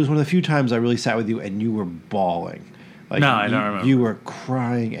it was one of the few times I really sat with you and you were bawling. Like, no, I don't remember. You were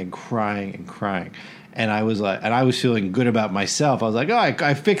crying and crying and crying. And I was like, and I was feeling good about myself. I was like, oh,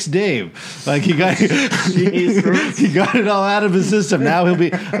 I fixed Dave. Like he got it all out of his system. Now he'll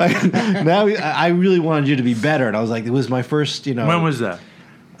be like, I really wanted you to be better. And I was like, it was my first, When was that?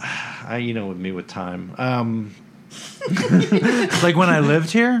 With me with time. Like when I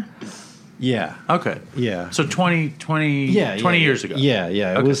lived here? Yeah. Okay. Yeah. So 20 years ago. Yeah.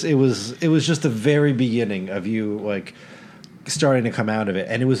 Okay. It was just the very beginning of you like starting to come out of it,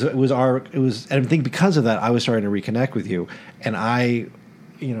 and it was and I think because of that I was starting to reconnect with you, and I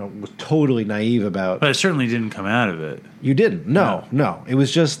was totally naive about. But I certainly didn't come out of it. You didn't. No. It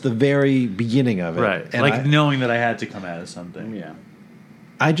was just the very beginning of it. Right. And like knowing that I had to come out of something. Yeah.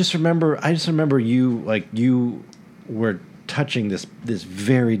 I just remember you were touching this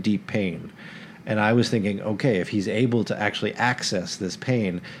very deep pain. And I was thinking, okay, if he's able to actually access this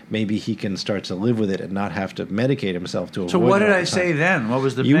pain, maybe he can start to live with it and not have to medicate himself to avoid it. So what did all I the say time. then? What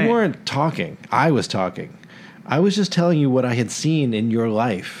was the You pain? weren't talking. I was talking. I was just telling you what I had seen in your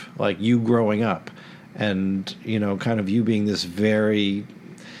life, like you growing up, and kind of you being this very,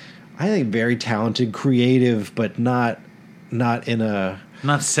 I think, very talented, creative, but not in a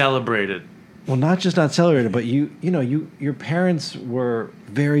Not celebrated. Well, not just not celebrated, but your parents were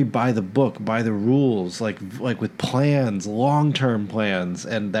very by the book, by the rules, like with plans, long-term plans,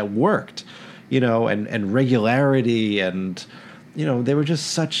 and that worked, and regularity, and they were just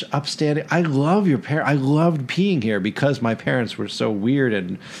such upstanding. I love your parents. I loved peeing here because my parents were so weird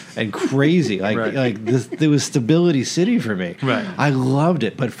and crazy. Like Right. like this, there was Stability City for me. Right. I loved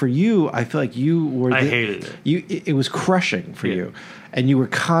it, but for you, I feel like you were. I hated it. It was crushing for you. And you were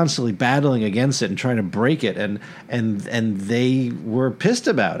constantly battling against it and trying to break it, and they were pissed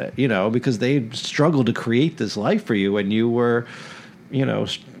about it, because they struggled to create this life for you, and you were,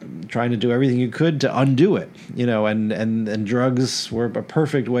 trying to do everything you could to undo it, and drugs were a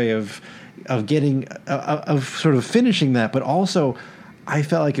perfect way of getting of sort of finishing that, but also I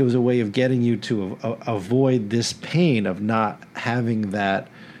felt like it was a way of getting you to avoid this pain of not having that.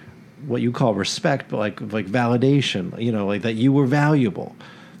 What you call respect, but like validation, like that you were valuable,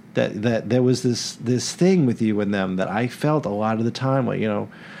 that there was this thing with you and them that I felt a lot of the time. Like,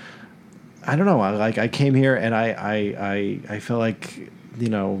 I don't know. I came here and I felt like, they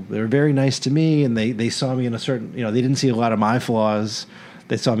were very nice to me, and they saw me in a certain, they didn't see a lot of my flaws.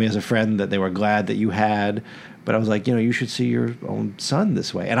 They saw me as a friend that they were glad that you had. But I was like, you should see your own son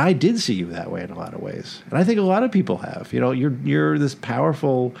this way. And I did see you that way in a lot of ways. And I think a lot of people have. You're this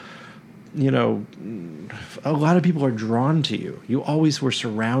powerful. A lot of people are drawn to you. You always were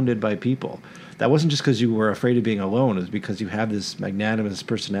surrounded by people. That wasn't just because you were afraid of being alone. It was because you have this magnanimous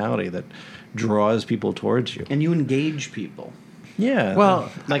personality that draws people towards you. And you engage people. Yeah.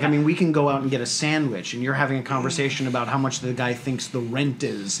 Well, We can go out and get a sandwich, and you're having a conversation about how much the guy thinks the rent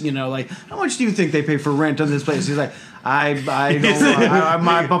is. How much do you think they pay for rent on this place? He's like, I don't.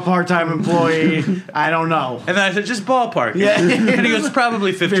 I'm a part-time employee. I don't know. and then I said, just ballpark. Yeah. And he goes,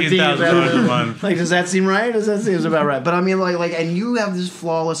 probably $15,000 a month. Like, does that seem right? Does that seem about right? But I mean, and you have this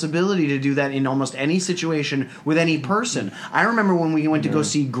flawless ability to do that in almost any situation with any person. I remember when we went to go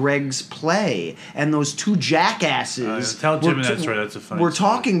see Greg's play, and those two jackasses. Tell Jimmy that story. That's a funny We're story.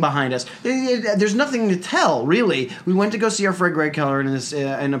 talking behind us. There's nothing to tell, really. We went to go see our friend Greg Keller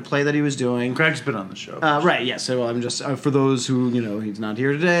in a play that he was doing. Greg's been on the show. Right, yes. So I'm just for those who he's not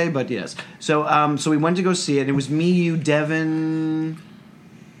here today, but yes. So we went to go see it. It was me, you, Devin.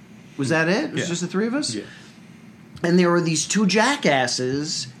 Was that it? It was just the three of us. Yeah. And there were these two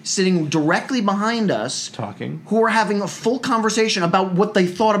jackasses sitting directly behind us, Talking. who were having a full conversation about what they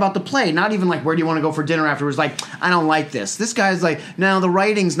thought about the play. Not even like, where do you want to go for dinner afterwards? Like, I don't like this. This guy's like, no, the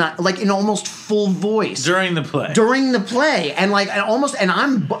writing's not, like, in almost full voice. During the play. And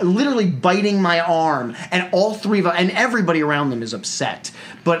I'm literally biting my arm, and all three of them, and everybody around them is upset.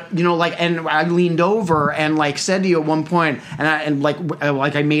 But, you know, like, and I leaned over and, like, said to you at one point, and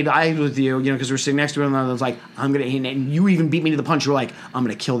I made eyes with you, you know, because we're sitting next to one another. I was like, and you even beat me to the punch. You were like, I'm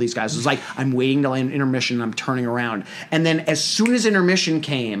going to kill these guys. It was like, I'm waiting till intermission, and I'm turning around. And then as soon as intermission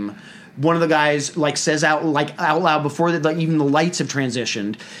came, one of the guys, like, says out loud before even the lights have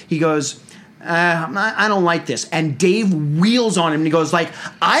transitioned, he goes, I don't like this. And Dave wheels on him and he goes like,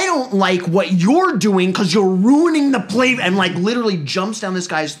 I don't like what you're doing because you're ruining the play, and like literally jumps down this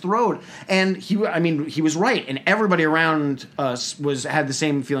guy's throat. And he was right. And everybody around us had the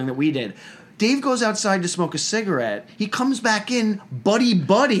same feeling that we did. Dave goes outside to smoke a cigarette. He comes back in buddy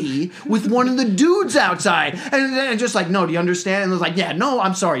with one of the dudes outside. And just like, no, do you understand? And I was like, yeah, no,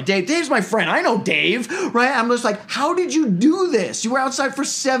 I'm sorry, Dave. Dave's my friend. I know Dave, right? I'm just like, how did you do this? You were outside for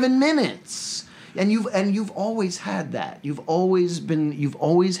 7 minutes. And you've always had that. You've always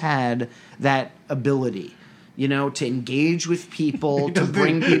had that ability. You know, to engage with people, to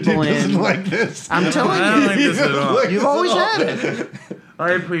bring people in. He doesn't like this. I'm telling you. I don't like this at all. You've always had it.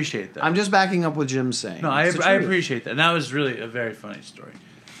 I appreciate that. I'm just backing up what Jim's saying. No, I appreciate that. And that was really a very funny story.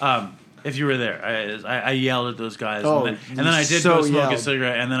 If you were there, I yelled at those guys. Oh, and then I did go smoke a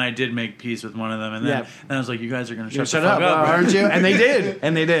cigarette, and then I did make peace with one of them. And then I was like, you guys are going to shut the fuck up. Aren't you? And they did.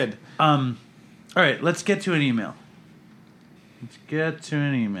 And they did. All right, let's get to an email.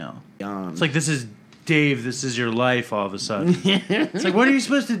 It's like, this is Dave, this is your life all of a sudden. It's like, what are you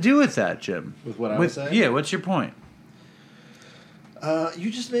supposed to do with that, Jim? With what I was saying? Yeah, what's your point? You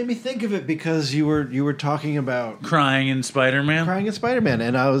just made me think of it because you were talking about Crying in Spider-Man?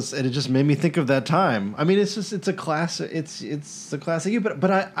 and it just made me think of that time. I mean, it's a classic. It's a classic. But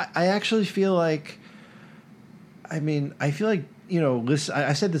I actually feel like, you know,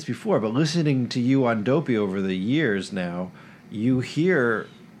 I said this before, but listening to you on Dopey over the years now, you hear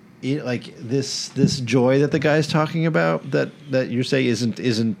like this joy that the guy's talking about that you say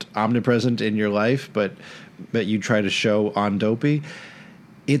isn't omnipresent in your life, but you try to show on Dopey.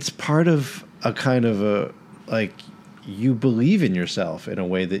 It's part of a kind of a, like, you believe in yourself in a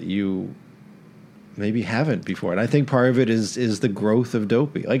way that you maybe haven't before. And I think part of it is the growth of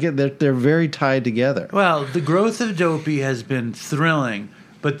Dopey. Like, they're very tied together. Well, the growth of Dopey has been thrilling,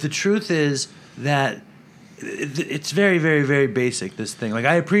 but the truth is that it's very, very, very basic, this thing. Like,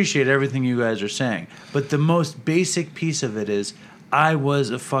 I appreciate everything you guys are saying, but the most basic piece of it is I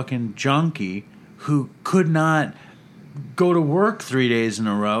was a fucking junkie who could not go to work 3 days in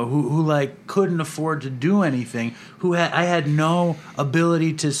a row, who like couldn't afford to do anything, I had no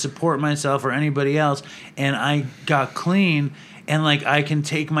ability to support myself or anybody else, and I got clean, and like I can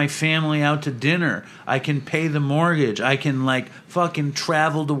take my family out to dinner, I can pay the mortgage, I can like fucking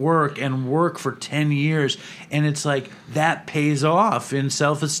travel to work and work for 10 years, and it's like that pays off in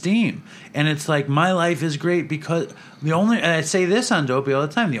self-esteem, and it's like my life is great because I say this on Dopey all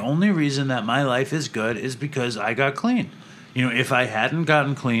the time, the only reason that my life is good is because I got clean. You know, if I hadn't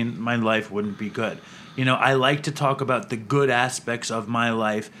gotten clean, my life wouldn't be good. You know, I like to talk about the good aspects of my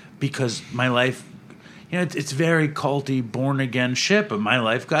life because my life, you know, it's very culty, born-again shit, but my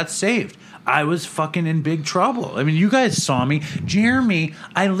life got saved. I was fucking in big trouble. I mean, you guys saw me. Jeremy,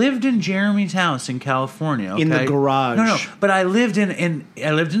 I lived in Jeremy's house in California. Okay? In the garage. No, but I lived in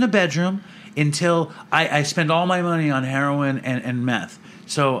a bedroom until I spent all my money on heroin and meth.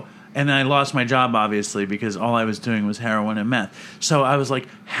 So, and then I lost my job, obviously, because all I was doing was heroin and meth. So I was like,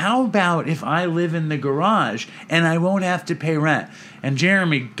 how about if I live in the garage and I won't have to pay rent? And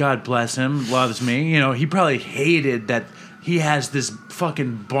Jeremy, God bless him, loves me. You know, he probably hated that he has this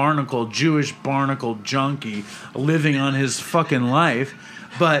fucking Jewish barnacle junkie living on his fucking life.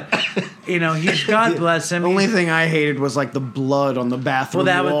 But, you know, God bless him. The only thing I hated was like the blood on the bathroom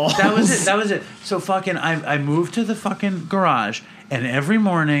walls. That was it. So fucking, I moved to the fucking garage, and every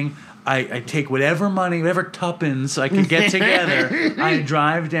morning I take whatever money, whatever tuppence I could get together. I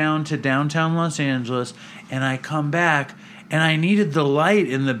drive down to downtown Los Angeles, and I come back, and I needed the light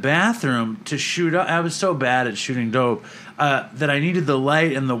in the bathroom to shoot up. I was so bad at shooting dope that I needed the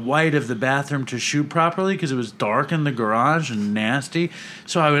light and the white of the bathroom to shoot properly because it was dark in the garage and nasty.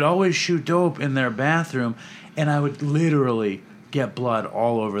 So I would always shoot dope in their bathroom, and I would literally get blood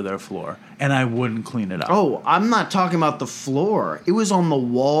all over their floor, and I wouldn't clean it up. Oh, I'm not talking about the floor. It was on the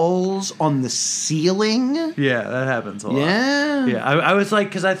walls, on the ceiling. Yeah, that happens a lot. Yeah. Yeah, I was like,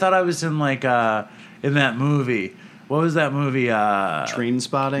 because I thought I was in like in that movie what was that movie? Train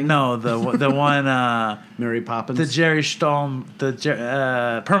Spotting? No, the one Mary Poppins? the Jerry Stahl,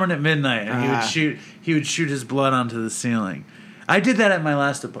 Permanent Midnight, and he would shoot his blood onto the ceiling. I did that at my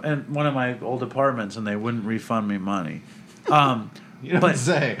last one of my old apartments, and they wouldn't refund me money. You don't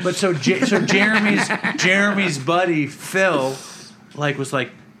say. But so Jeremy's buddy Phil was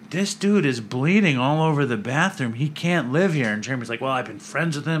like, this dude is bleeding all over the bathroom. He can't live here. And Jeremy's like, well, I've been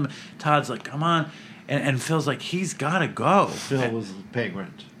friends with him. Todd's like, come on. And Phil's like, he's got to go. Phil was paying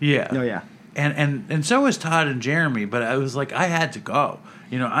rent. Yeah. Oh, yeah. And so was Todd and Jeremy. But I was like, I had to go.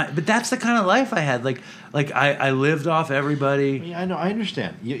 But that's the kind of life I had. Like I lived off everybody. Yeah, I know. I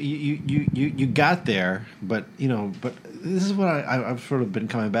understand. You got there, but but this is what I've sort of been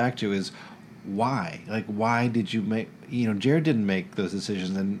coming back to is why? Like, why did you make? Jared didn't make those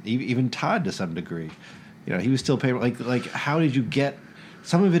decisions, and even Todd to some degree. He was still paying. Like, how did you get?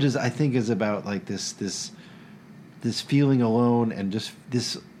 Some of it is, I think, is about like this feeling alone and just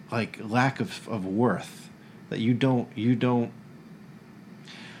this like lack of worth that you don't.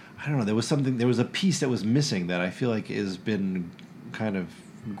 I don't know. There was a piece that was missing that I feel like has been kind of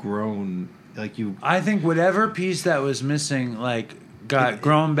grown. I think whatever piece that was missing, got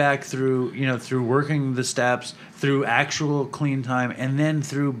grown back through working the steps, through actual clean time, and then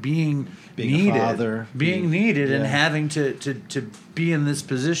through being needed, a father, being needed, and having to be in this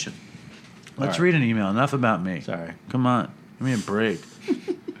position. Let's read an email. Enough about me. Sorry. Come on, give me a break.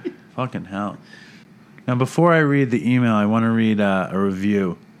 Fucking hell. Now, before I read the email, I want to read a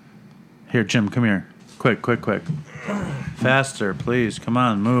review. Here, Jim, come here. Quick. Faster, please. Come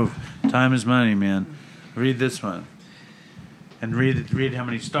on, move. Time is money, man. Read this one. And read how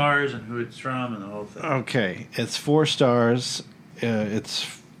many stars and who it's from and the whole thing. Okay, it's 4 stars.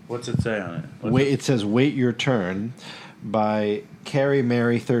 What's it say on it? It says "Wait Your Turn" by Carrie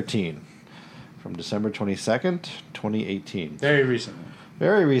Mary 13 from December 22nd, 2018. Very recently.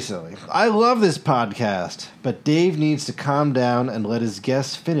 Very recently. I love this podcast, but Dave needs to calm down and let his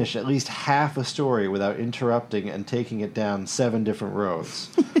guests finish at least half a story without interrupting and taking it down 7 different roads.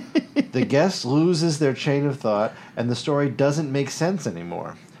 The guest loses their chain of thought, and the story doesn't make sense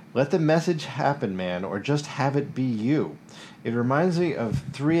anymore. Let the message happen, man, or just have it be you. It reminds me of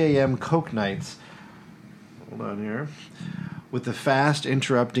 3 a.m. Coke nights. Hold on here. With the fast,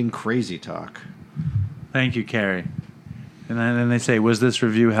 interrupting crazy talk. Thank you, Carrie. And then they say, was this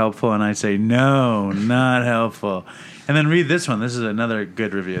review helpful? And I say, no, not helpful. And then read this one. This is another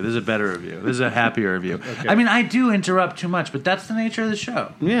good review. This is a better review. This is a happier review. Okay. I mean, I do interrupt too much, but that's the nature of the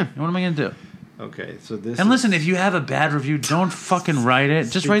show. Yeah. What am I going to do? Okay, so this. And listen, if you have a bad review, don't fucking write it.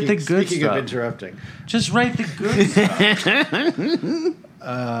 Just write the good speaking stuff. Of interrupting. Just write the good stuff.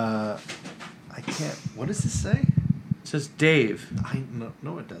 I can't. What does this say? It says Dave.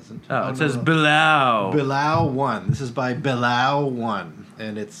 No, it doesn't. Oh, it says Bilal. Bilal 1. This is by Bilal 1,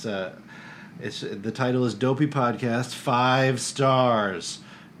 and it's the title is Dopey Podcast 5 stars.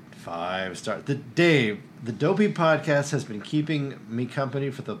 5 stars. The Dopey Podcast has been keeping me company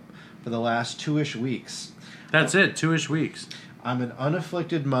for the last 2-ish weeks. That's it, 2-ish weeks. I'm an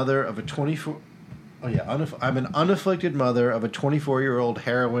unafflicted mother of a 24. Oh yeah, I'm an unafflicted mother of a 24-year-old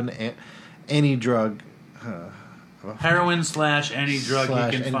heroin any drug. Heroin / any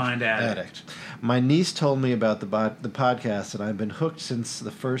drug you can find addict. My niece told me about the podcast, and I've been hooked since the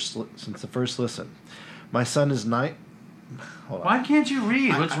first listen. My son is 9. Hold on. Why can't you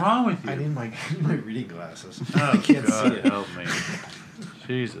read? What's wrong with you? I need my reading glasses. Oh, I can't God, see it. help me.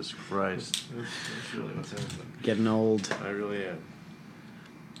 Jesus Christ. That's really what's happening. Getting old. I really am.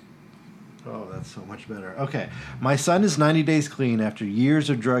 Oh, that's so much better. Okay. My son is 90 days clean after years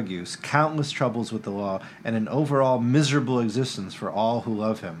of drug use, countless troubles with the law, and an overall miserable existence for all who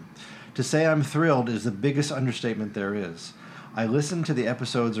love him. To say I'm thrilled is the biggest understatement there is. I listened to the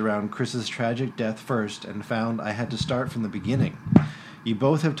episodes around Chris's tragic death first and found I had to start from the beginning. You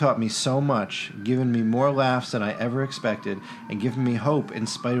both have taught me so much, given me more laughs than I ever expected, and given me hope in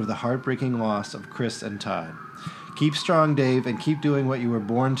spite of the heartbreaking loss of Chris and Todd. Keep strong, Dave, and keep doing what you were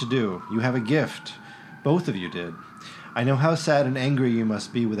born to do. You have a gift. Both of you did. I know how sad and angry you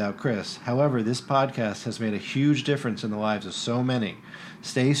must be without Chris. However, this podcast has made a huge difference in the lives of so many.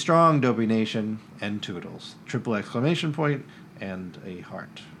 Stay strong, Dopey Nation, and toodles. Triple exclamation point and a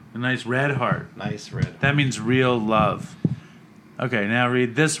heart. A nice red heart. Nice red heart. That means real love. Okay, now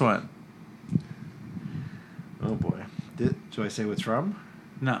read this one. Oh, boy. Do I say what's from?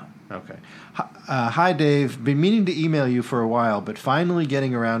 No. Okay. Hi, Dave. Been meaning to email you for a while, but finally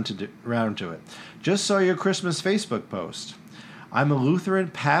getting around to it. Just saw your Christmas Facebook post. I'm a Lutheran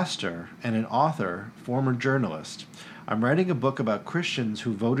pastor and an author, former journalist. I'm writing a book about Christians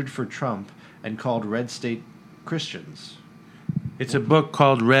who voted for Trump and called red state Christians. It's a book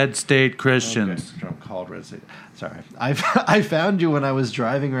called Red State Christians. Okay, called Red State. Sorry. I found you when I was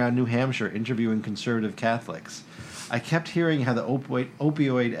driving around New Hampshire interviewing conservative Catholics. I kept hearing how the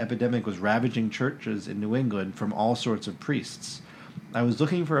opioid epidemic was ravaging churches in New England from all sorts of priests. I was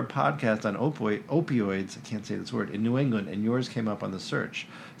looking for a podcast on opioids, I can't say this word, in New England, and yours came up on the search.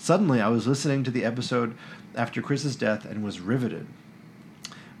 Suddenly, I was listening to the episode after Chris's death and was riveted.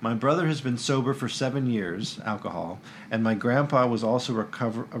 My brother has been sober for 7 years, alcohol, and my grandpa was also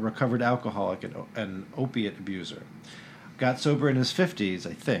a recovered alcoholic and an opiate abuser. Got sober in his 50s,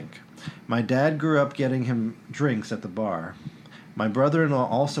 I think. My dad grew up getting him drinks at the bar. My brother-in-law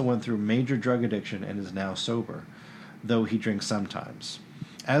also went through major drug addiction and is now sober, though he drinks sometimes.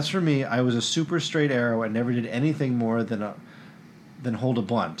 As for me, I was a super straight arrow and never did anything more than hold a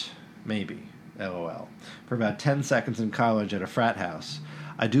blunt, maybe, LOL, for about 10 seconds in college at a frat house.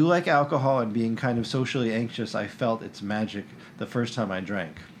 I do like alcohol, and being kind of socially anxious, I felt its magic the first time I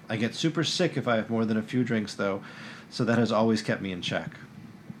drank. I get super sick if I have more than a few drinks, though, so that has always kept me in check.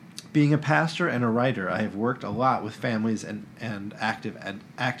 Being a pastor and a writer, I have worked a lot with families and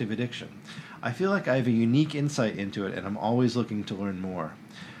active addiction. I feel like I have a unique insight into it, and I'm always looking to learn more.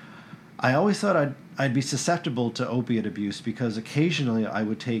 I always thought I'd be susceptible to opiate abuse because occasionally I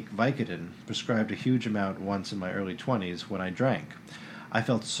would take Vicodin, prescribed a huge amount once in my early 20s, when I drank. I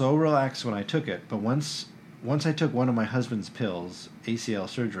felt so relaxed when I took it, but once I took one of my husband's pills, ACL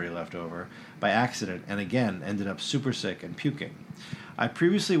surgery left over, by accident, and again ended up super sick and puking. I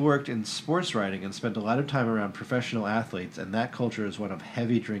previously worked in sports writing and spent a lot of time around professional athletes, and that culture is one of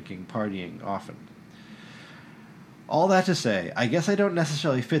heavy drinking, partying often. All that to say, I guess I don't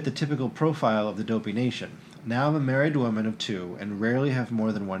necessarily fit the typical profile of the Dopey Nation. Now I'm a married woman of 2 and rarely have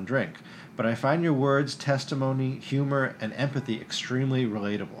more than 1 drink, but I find your words, testimony, humor, and empathy extremely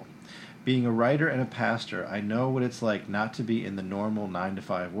relatable. Being a writer and a pastor, I know what it's like not to be in the normal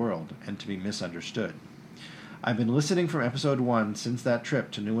 9-to-5 world and to be misunderstood. I've been listening from episode 1 since that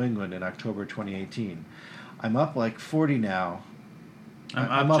trip to New England in October 2018. I'm up like 40 now.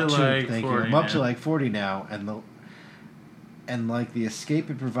 I'm up to like 40 I'm up to like 40 now, and like the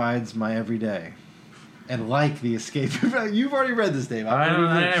escape it provides my everyday. And like the escape, you've already read this, Dave. I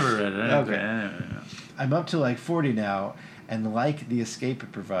never read it. Okay. I'm up to like 40 now, and like the escape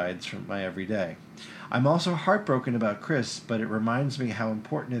it provides from my everyday. I'm also heartbroken about Chris, but it reminds me how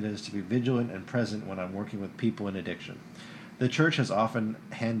important it is to be vigilant and present when I'm working with people in addiction. The church has often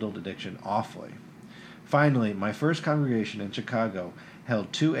handled addiction awfully. Finally, my first congregation in Chicago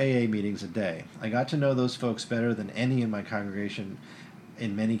held 2 AA meetings a day. I got to know those folks better than any in my congregation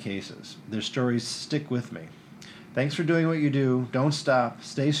in many cases. Their stories stick with me. Thanks for doing what you do. Don't stop.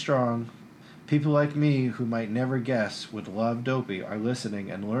 Stay strong. People like me who might never guess would love Dopey are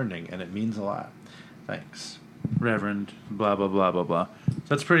listening and learning, and it means a lot. Thanks. Reverend, blah, blah, blah, blah, blah.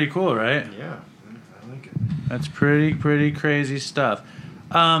 That's pretty cool, right? Yeah, I like it. That's pretty crazy stuff.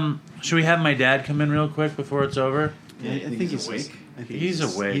 Should we have my dad come in real quick before it's over? Yeah, I think he's awake. He's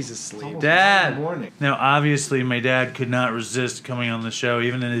awake. He's asleep. Dad! Morning. Now, obviously, my dad could not resist coming on the show,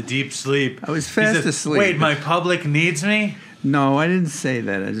 even in a deep sleep. I was He fast said, asleep. Wait, my public needs me? No, I didn't say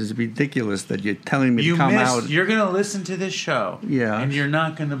that. It's ridiculous that you're telling me to come out. You're going to listen to this show. Yeah. And you're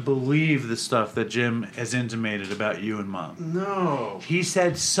not going to believe the stuff that Jim has intimated about you and Mom. No. He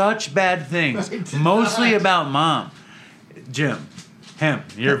said such bad things, mostly about Mom. Jim. Him.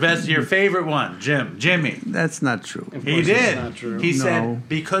 Your favorite one. Jimmy. That's not true. He did. not true. He No. said,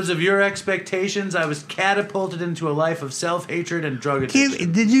 because of your expectations, I was catapulted into a life of self-hatred and drug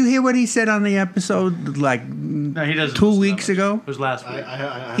addiction. Did you hear what he said on the episode like No, he doesn't. 2 listen weeks that much. ago? It was last week.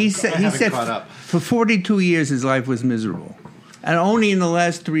 He said caught up. for 42 years his life was miserable. And only in the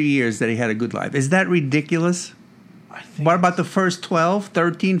last 3 years that he had a good life. Is that ridiculous? What about the first 12,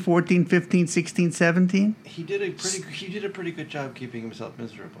 13, 14, 15, 16, 17? He did a pretty good job keeping himself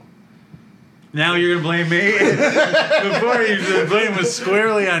miserable. Now you're going to blame me? Before the blame was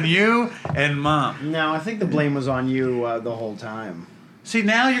squarely on you and Mom. No, I think the blame was on you the whole time. See,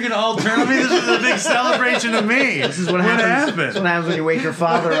 now you're going to all turn on me? This is a big celebration of me. This is what This is what happened. happens when you wake your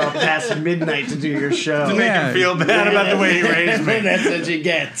father up past midnight to do your show. To make him feel bad about the way he raised me. That's what you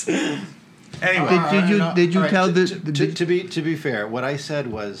get. Anyway. Did you All right, tell to be fair, what I said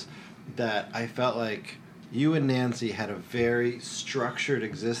was that I felt like you and Nancy had a very structured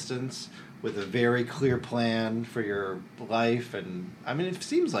existence with a very clear plan for your life, and I mean it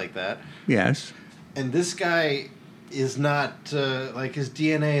seems like that. Yes. And this guy is not like his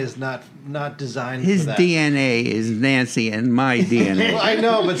DNA is not designed His for that. DNA is Nancy and my DNA. Well, I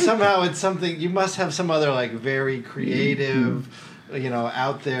know, but somehow it's something you must have some other like very creative,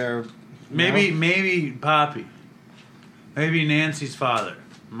 out there Maybe Poppy. Maybe Nancy's father.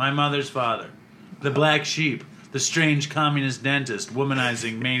 My mother's father. The black sheep. The strange communist dentist.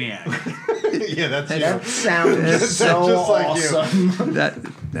 Womanizing maniac. Yeah, that's That sounds so just like you. awesome.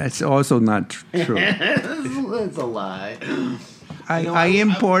 That's also not true. It's a lie. I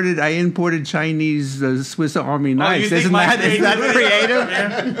imported Chinese Swiss Army knives. think Isn't my that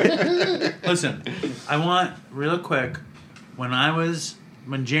creative? Listen, I want, real quick,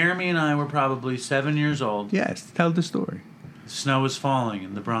 when Jeremy and I were probably 7 years old, Yes, tell the story. snow was falling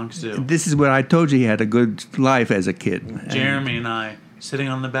in the Bronx Zoo. This is where I told you he had a good life as a kid. Jeremy and I, sitting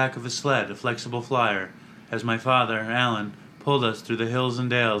on the back of a sled, a flexible flyer, as my father, Alan, pulled us through the hills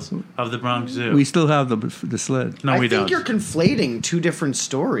and dales of the Bronx Zoo. We still have the sled. No, we I think don't. you're conflating two different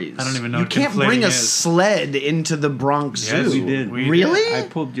stories. I don't even know You what can't bring conflating a is. sled into the Bronx Yes, Zoo. we did. We Really? I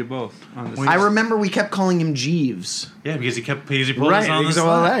pulled you both on the sled. I remember we kept calling him Jeeves. Yeah, because he pulled us on the Because,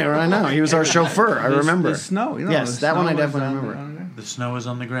 sled. I know. He was our chauffeur. I remember. The snow. Yes, the that one I snow definitely was remember. The snow was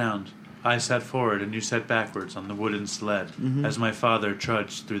on the ground. I sat forward and you sat backwards on the wooden sled Mm-hmm. as my father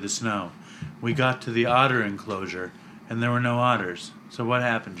trudged through the snow. We got to the otter enclosure, and there were no otters. So what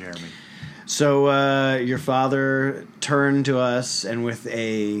happened, Jeremy? So your father turned to us and with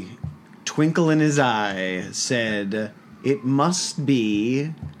a twinkle in his eye said, "It must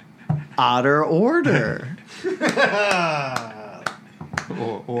be otter order."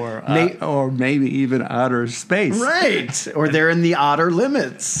 or maybe even outer space. Right. Or they're in the otter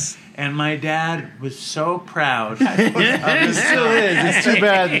limits. And my dad was so proud. He still is. It's too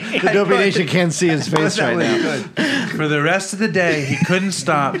bad the Dopey Nation can't see his face right now. For the rest of the day, he couldn't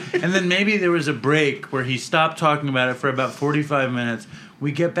stop. And then maybe there was a break where he stopped talking about it for about 45 minutes.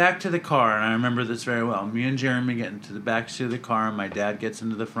 We get back to the car, and I remember this very well. Me and Jeremy get into the back seat of the car, and my dad gets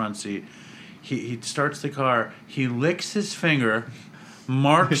into the front seat. He starts the car. He licks his finger,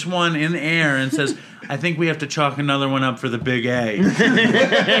 marks one in the air, and says, "I think we have to chalk another one up for the big A."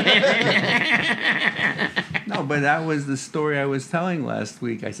 No, but that was the story I was telling last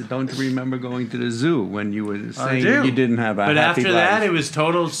week. I said, "Don't you remember going to the zoo when you were saying that you didn't have a But happy after life?" that, it was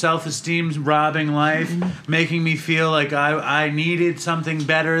total self-esteem robbing life, making me feel like I needed something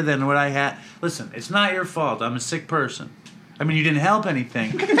better than what I had. Listen, it's not your fault. I'm a sick person. I mean, you didn't help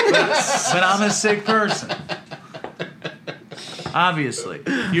anything, but I'm a sick person. Obviously,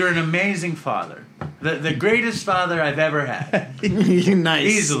 you're an amazing father. The greatest father I've ever had. Nice.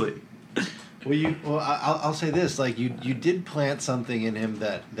 Easily. Well, I'll say this: like you did plant something in him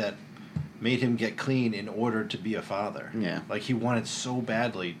that made him get clean in order to be a father. Yeah. Like he wanted so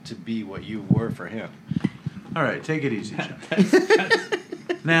badly to be what you were for him. All right, take it easy, John.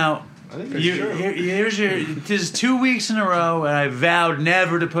 Now, here's your. This is 2 weeks in a row, and I vowed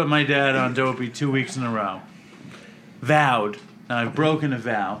never to put my dad on Dopey 2 weeks in a row. Vowed. Now I've broken a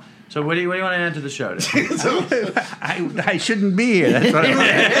vow. So what do you want to add to the show today? I shouldn't be here. That's what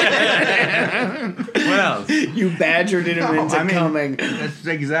What else? You badgered him into coming. That's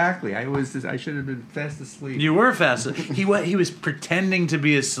exactly. I should have been fast asleep. You were fast. He was pretending to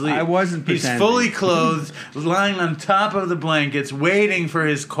be asleep. I wasn't pretending. He's fully clothed, lying on top of the blankets, waiting for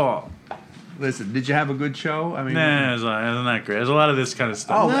his call. Listen, did you have a good show? I mean, Nah, it's not great. There's a lot of this kind of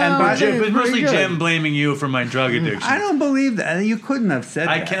stuff. Oh, and by It was mostly good. Jim blaming you for my drug addiction. I don't believe that. You couldn't have said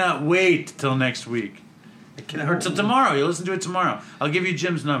I that. cannot wait till next week. Or till tomorrow. You listen to it tomorrow. I'll give you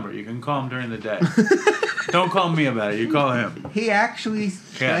Jim's number. You can call him during the day. Don't call me about it. You call him. He actually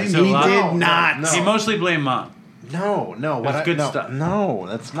claimed so He a lot- did not. No. He mostly blamed Mom. No, That's good stuff. No,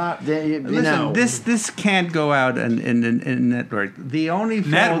 that's not. Listen, this can't go out in network. The only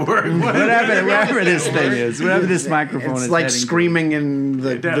fault, Network? whatever this thing is, whatever this microphone It's is, like heading to. screaming in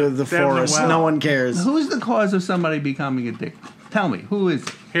the Down the forest. well. No one cares. Who's the cause of somebody becoming addicted? Tell me, who is?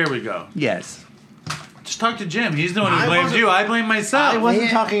 Here we go. Yes. Just talk to Jim. He's the one who I blames wasn't- you. I blame myself. I wasn't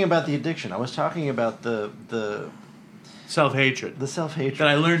talking about the addiction. I was talking about the Self-hatred. self-hatred. That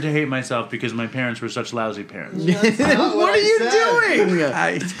I learned to hate myself because my parents were such lousy parents. What are you doing?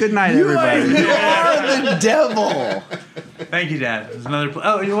 It's good night, everybody. You are the devil. Thank you, Dad. There's another.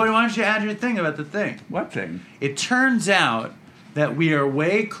 Why don't you add your thing about the thing? What thing? It turns out that we are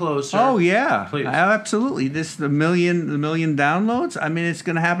way closer. Oh yeah, Please. absolutely. The million downloads. I mean, it's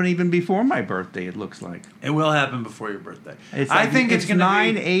going to happen even before my birthday. It looks like. It will happen before your birthday. I think it's going to be.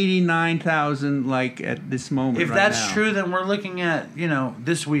 989,000 like at this moment. If right that's now. true, then we're looking at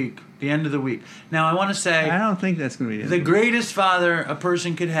this week, the end of the week. Now, I want to say I don't think that's going to be the greatest father a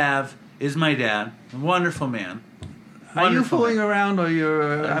person could have is my dad. A wonderful man. Are you Wonderful fooling man. around, or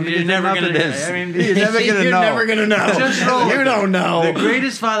you're? I mean, You're there's never enough of gonna- this. I mean, you're never gonna You're know. never gonna know. Just roll with You it. don't know. The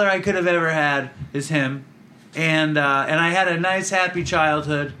greatest father I could have ever had is him, and I had a nice, happy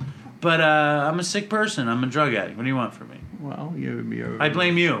childhood. But I'm a sick person. I'm a drug addict. What do you want from me? Well, you're I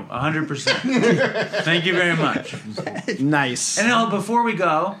blame you 100%. Thank you very much. Nice. And before we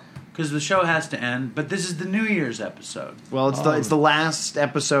go, because the show has to end, but this is the New Year's episode. Well, it's the last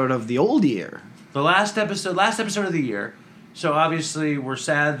episode of the old year. The last episode of the year. So obviously we're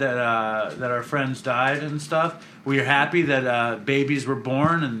sad that our friends died and stuff. We're happy that babies were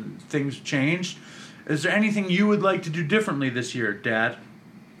born and things changed. Is there anything you would like to do differently this year, Dad,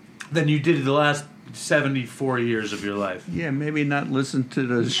 than you did the last 74 years of your life? Yeah, maybe not listen to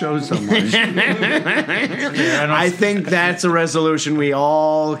the show so much. I think that's a resolution we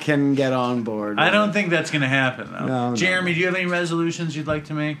all can get on board with. I don't think that's going to happen, though. No. Jeremy, do you have any resolutions you'd like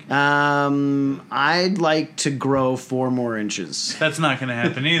to make? I'd like to grow 4 more inches. That's not going to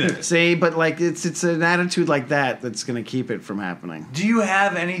happen either. See, but like it's an attitude like that that's going to keep it from happening. Do you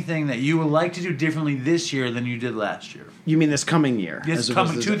have anything that you would like to do differently this year than you did last year? You mean this coming year? This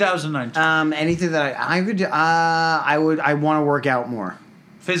coming 2019. Anything that I could do, I want to work out more.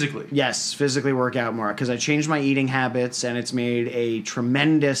 Physically? Yes, physically work out more because I changed my eating habits and it's made a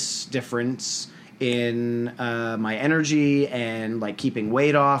tremendous difference in my energy and like keeping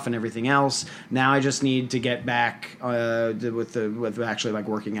weight off and everything else. Now I just need to get back with actually like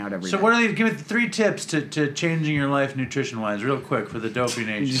working out every day. So what are they? Give me 3 tips to changing your life nutrition wise, real quick, for the Dopey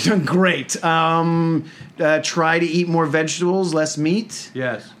Nation. Great. Try to eat more vegetables, less meat.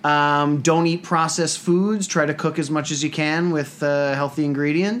 Yes. Don't eat processed foods. Try to cook as much as you can with healthy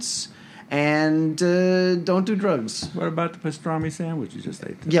ingredients. And don't do drugs. What about the pastrami sandwich you just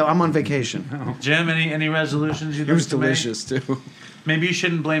ate? Yeah, I'm on vacation. Jim, any resolutions you'd It like was to make? delicious too. Maybe you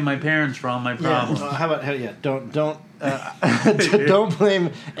shouldn't blame my parents for all my problems. How about don't don't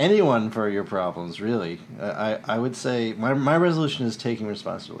blame anyone for your problems. Really, I would say my resolution is taking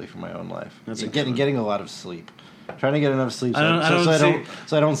responsibility for my own life. That's getting a lot of sleep. Trying to get enough sleep so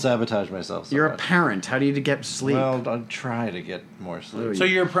I don't sabotage myself. So You're much. a parent. How do you get sleep? Well, I'll try to get more sleep. So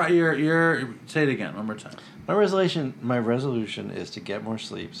you're say it again one more time. My resolution is to get more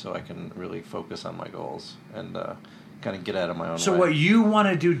sleep so I can really focus on my goals and kind of get out of my own So way. what you want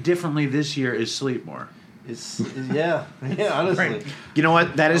to do differently this year is sleep more. Yeah, honestly. Right. You know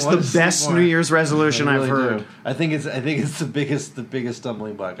what? That is I the wanna sleep best more. New Year's resolution I I've really heard. do. I think it's the biggest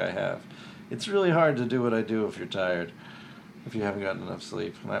stumbling block I have. It's really hard to do what I do if you're tired, if you haven't gotten enough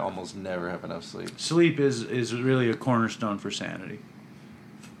sleep. And I almost never have enough sleep. Sleep is really a cornerstone for sanity.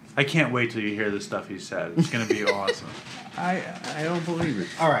 I can't wait till you hear the stuff he said. It's going to be awesome. I don't believe it.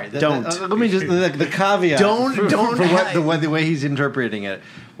 All right, Don't. let me just the caveat. Don't the way he's interpreting it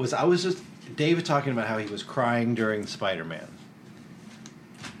was David talking about how he was crying during Spider-Man.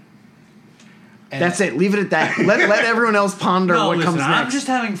 And That's it. Leave it at that. Let everyone else ponder what listen, comes next. I'm just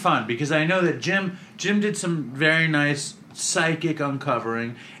having fun because I know that Jim did some very nice psychic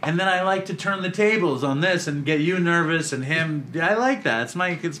uncovering, and then I like to turn the tables on this and get you nervous and him. I like that.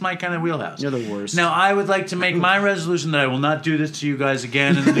 It's my kind of wheelhouse. You're the worst. Now I would like to make my resolution that I will not do this to you guys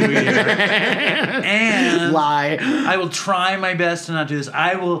again in the new year. And Lie. I will try my best to not do this.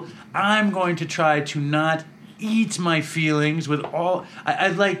 I'm going to try to not eat my feelings with all.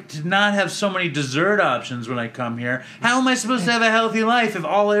 I'd like to not have so many dessert options when I come here. How am I supposed to have a healthy life if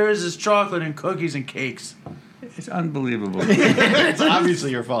all there is chocolate and cookies and cakes? It's unbelievable. it's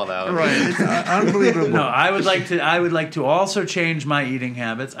obviously your fault, Alan. Right. It's unbelievable. No, I would like to also change my eating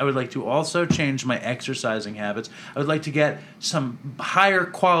habits. I would like to also change my exercising habits. I would like to get some higher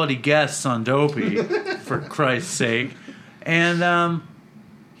quality guests on Dopey, for Christ's sake. And I mean,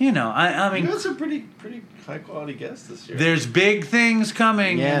 You got some pretty high quality guests this year. there's big things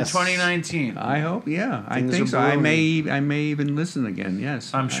coming Yes. in 2019. I hope, yeah. I Things think are so. I brewing. may even listen again.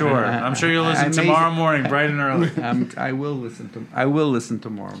 Yes, I'm sure. I'm sure you'll I listen may- tomorrow morning, bright and early. I will listen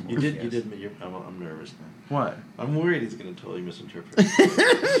tomorrow morning. You did. yes. I'm nervous now. What? I'm worried he's going to totally misinterpret.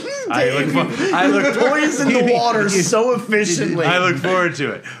 I look Poison the water so efficiently. I look forward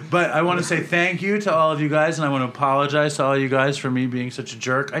to it. But I want to say thank you to all of you guys, and I want to apologize to all you guys for me being such a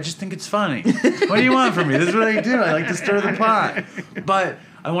jerk. I just think it's funny. What do you want from me? This is what I do. I like to stir the pot. But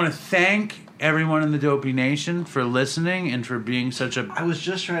I want to thank everyone in the Dopey Nation for listening and for being such a... I was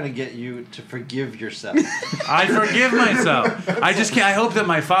just trying to get you to forgive yourself. I forgive myself. I just can't... I hope that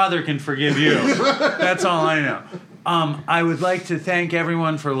my father can forgive you. That's all I know. I would like to thank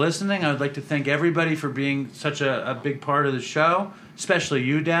everyone for listening. I would like to thank everybody for being such a big part of the show, especially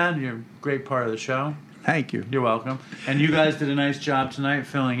you, Dad. You're a great part of the show. Thank you. You're welcome. And you guys did a nice job tonight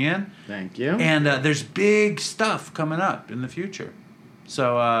filling in. Thank you. And there's big stuff coming up in the future.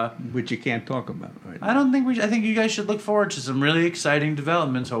 So, which you can't talk about right now. I don't think I think you guys should look forward to some really exciting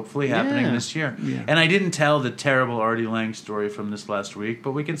developments, hopefully happening this year. Yeah. And I didn't tell the terrible Artie Lang story from this last week,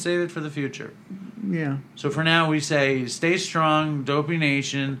 but we can save it for the future. Yeah. So for now, we say stay strong, Dopey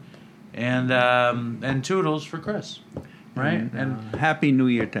Nation, and toodles for Chris, right? And Happy New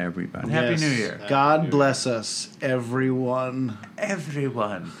Year to everybody. Happy New Year, God bless us, everyone.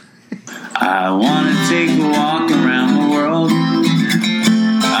 everyone. I wanna take a walk around the world.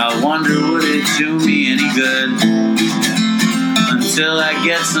 I wonder would it do me any good? Until I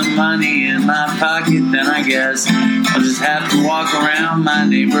get some money in my pocket, then I guess I'll just have to walk around my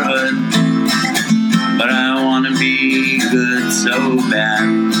neighborhood. But I wanna be good so bad.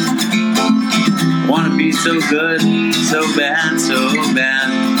 Wanna be so good, so bad, so bad.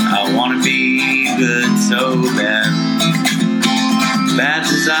 I wanna be good so bad. Bad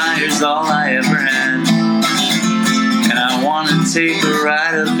desire's all I ever had. And I wanna take a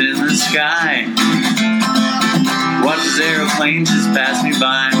ride up in the sky. Watch this aeroplane just pass me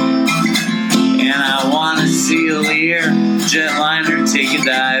by. And I wanna see a Lear jetliner take a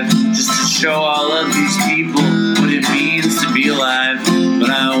dive, just to show all of these people what it means to be alive. But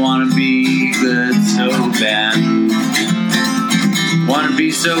I wanna be good so bad. Wanna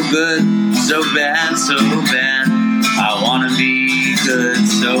be so good, so bad, so bad. I wanna be good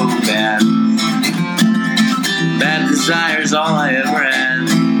so bad. Bad desire's all I ever had.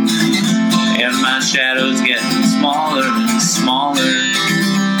 And my shadow's getting smaller and smaller.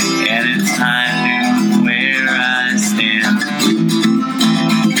 And it's time to where I stand.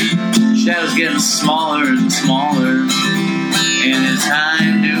 Shadow's getting smaller and smaller. And it's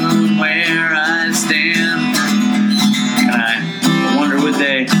time to where I stand. And I wonder would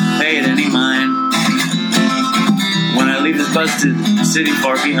they pay it any mind when I leave this busted city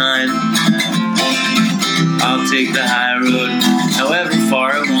far behind. I'll take the high road, however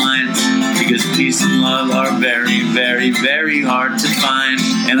far it winds, because peace and love are very, very, very hard to find.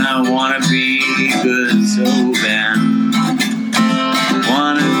 And I wanna be good so bad.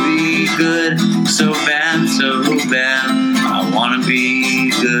 Wanna be good so bad, so bad. I wanna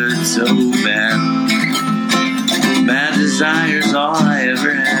be good so bad. Bad desire's all I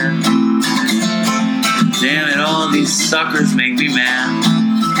ever had. Damn it, all these suckers make me mad.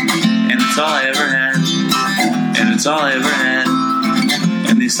 And it's all I ever had. And it's all I ever had.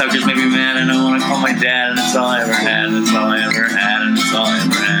 And these suckers make me mad, and I wanna call my dad. And it's all I ever had. And it's all I ever had. And it's all I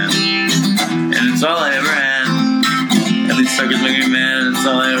ever had. And it's all I ever had. And these suckers make me mad, and it's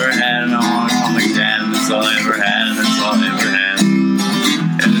all I ever had. And I wanna call my dad. And it's all I ever had. And it's all I ever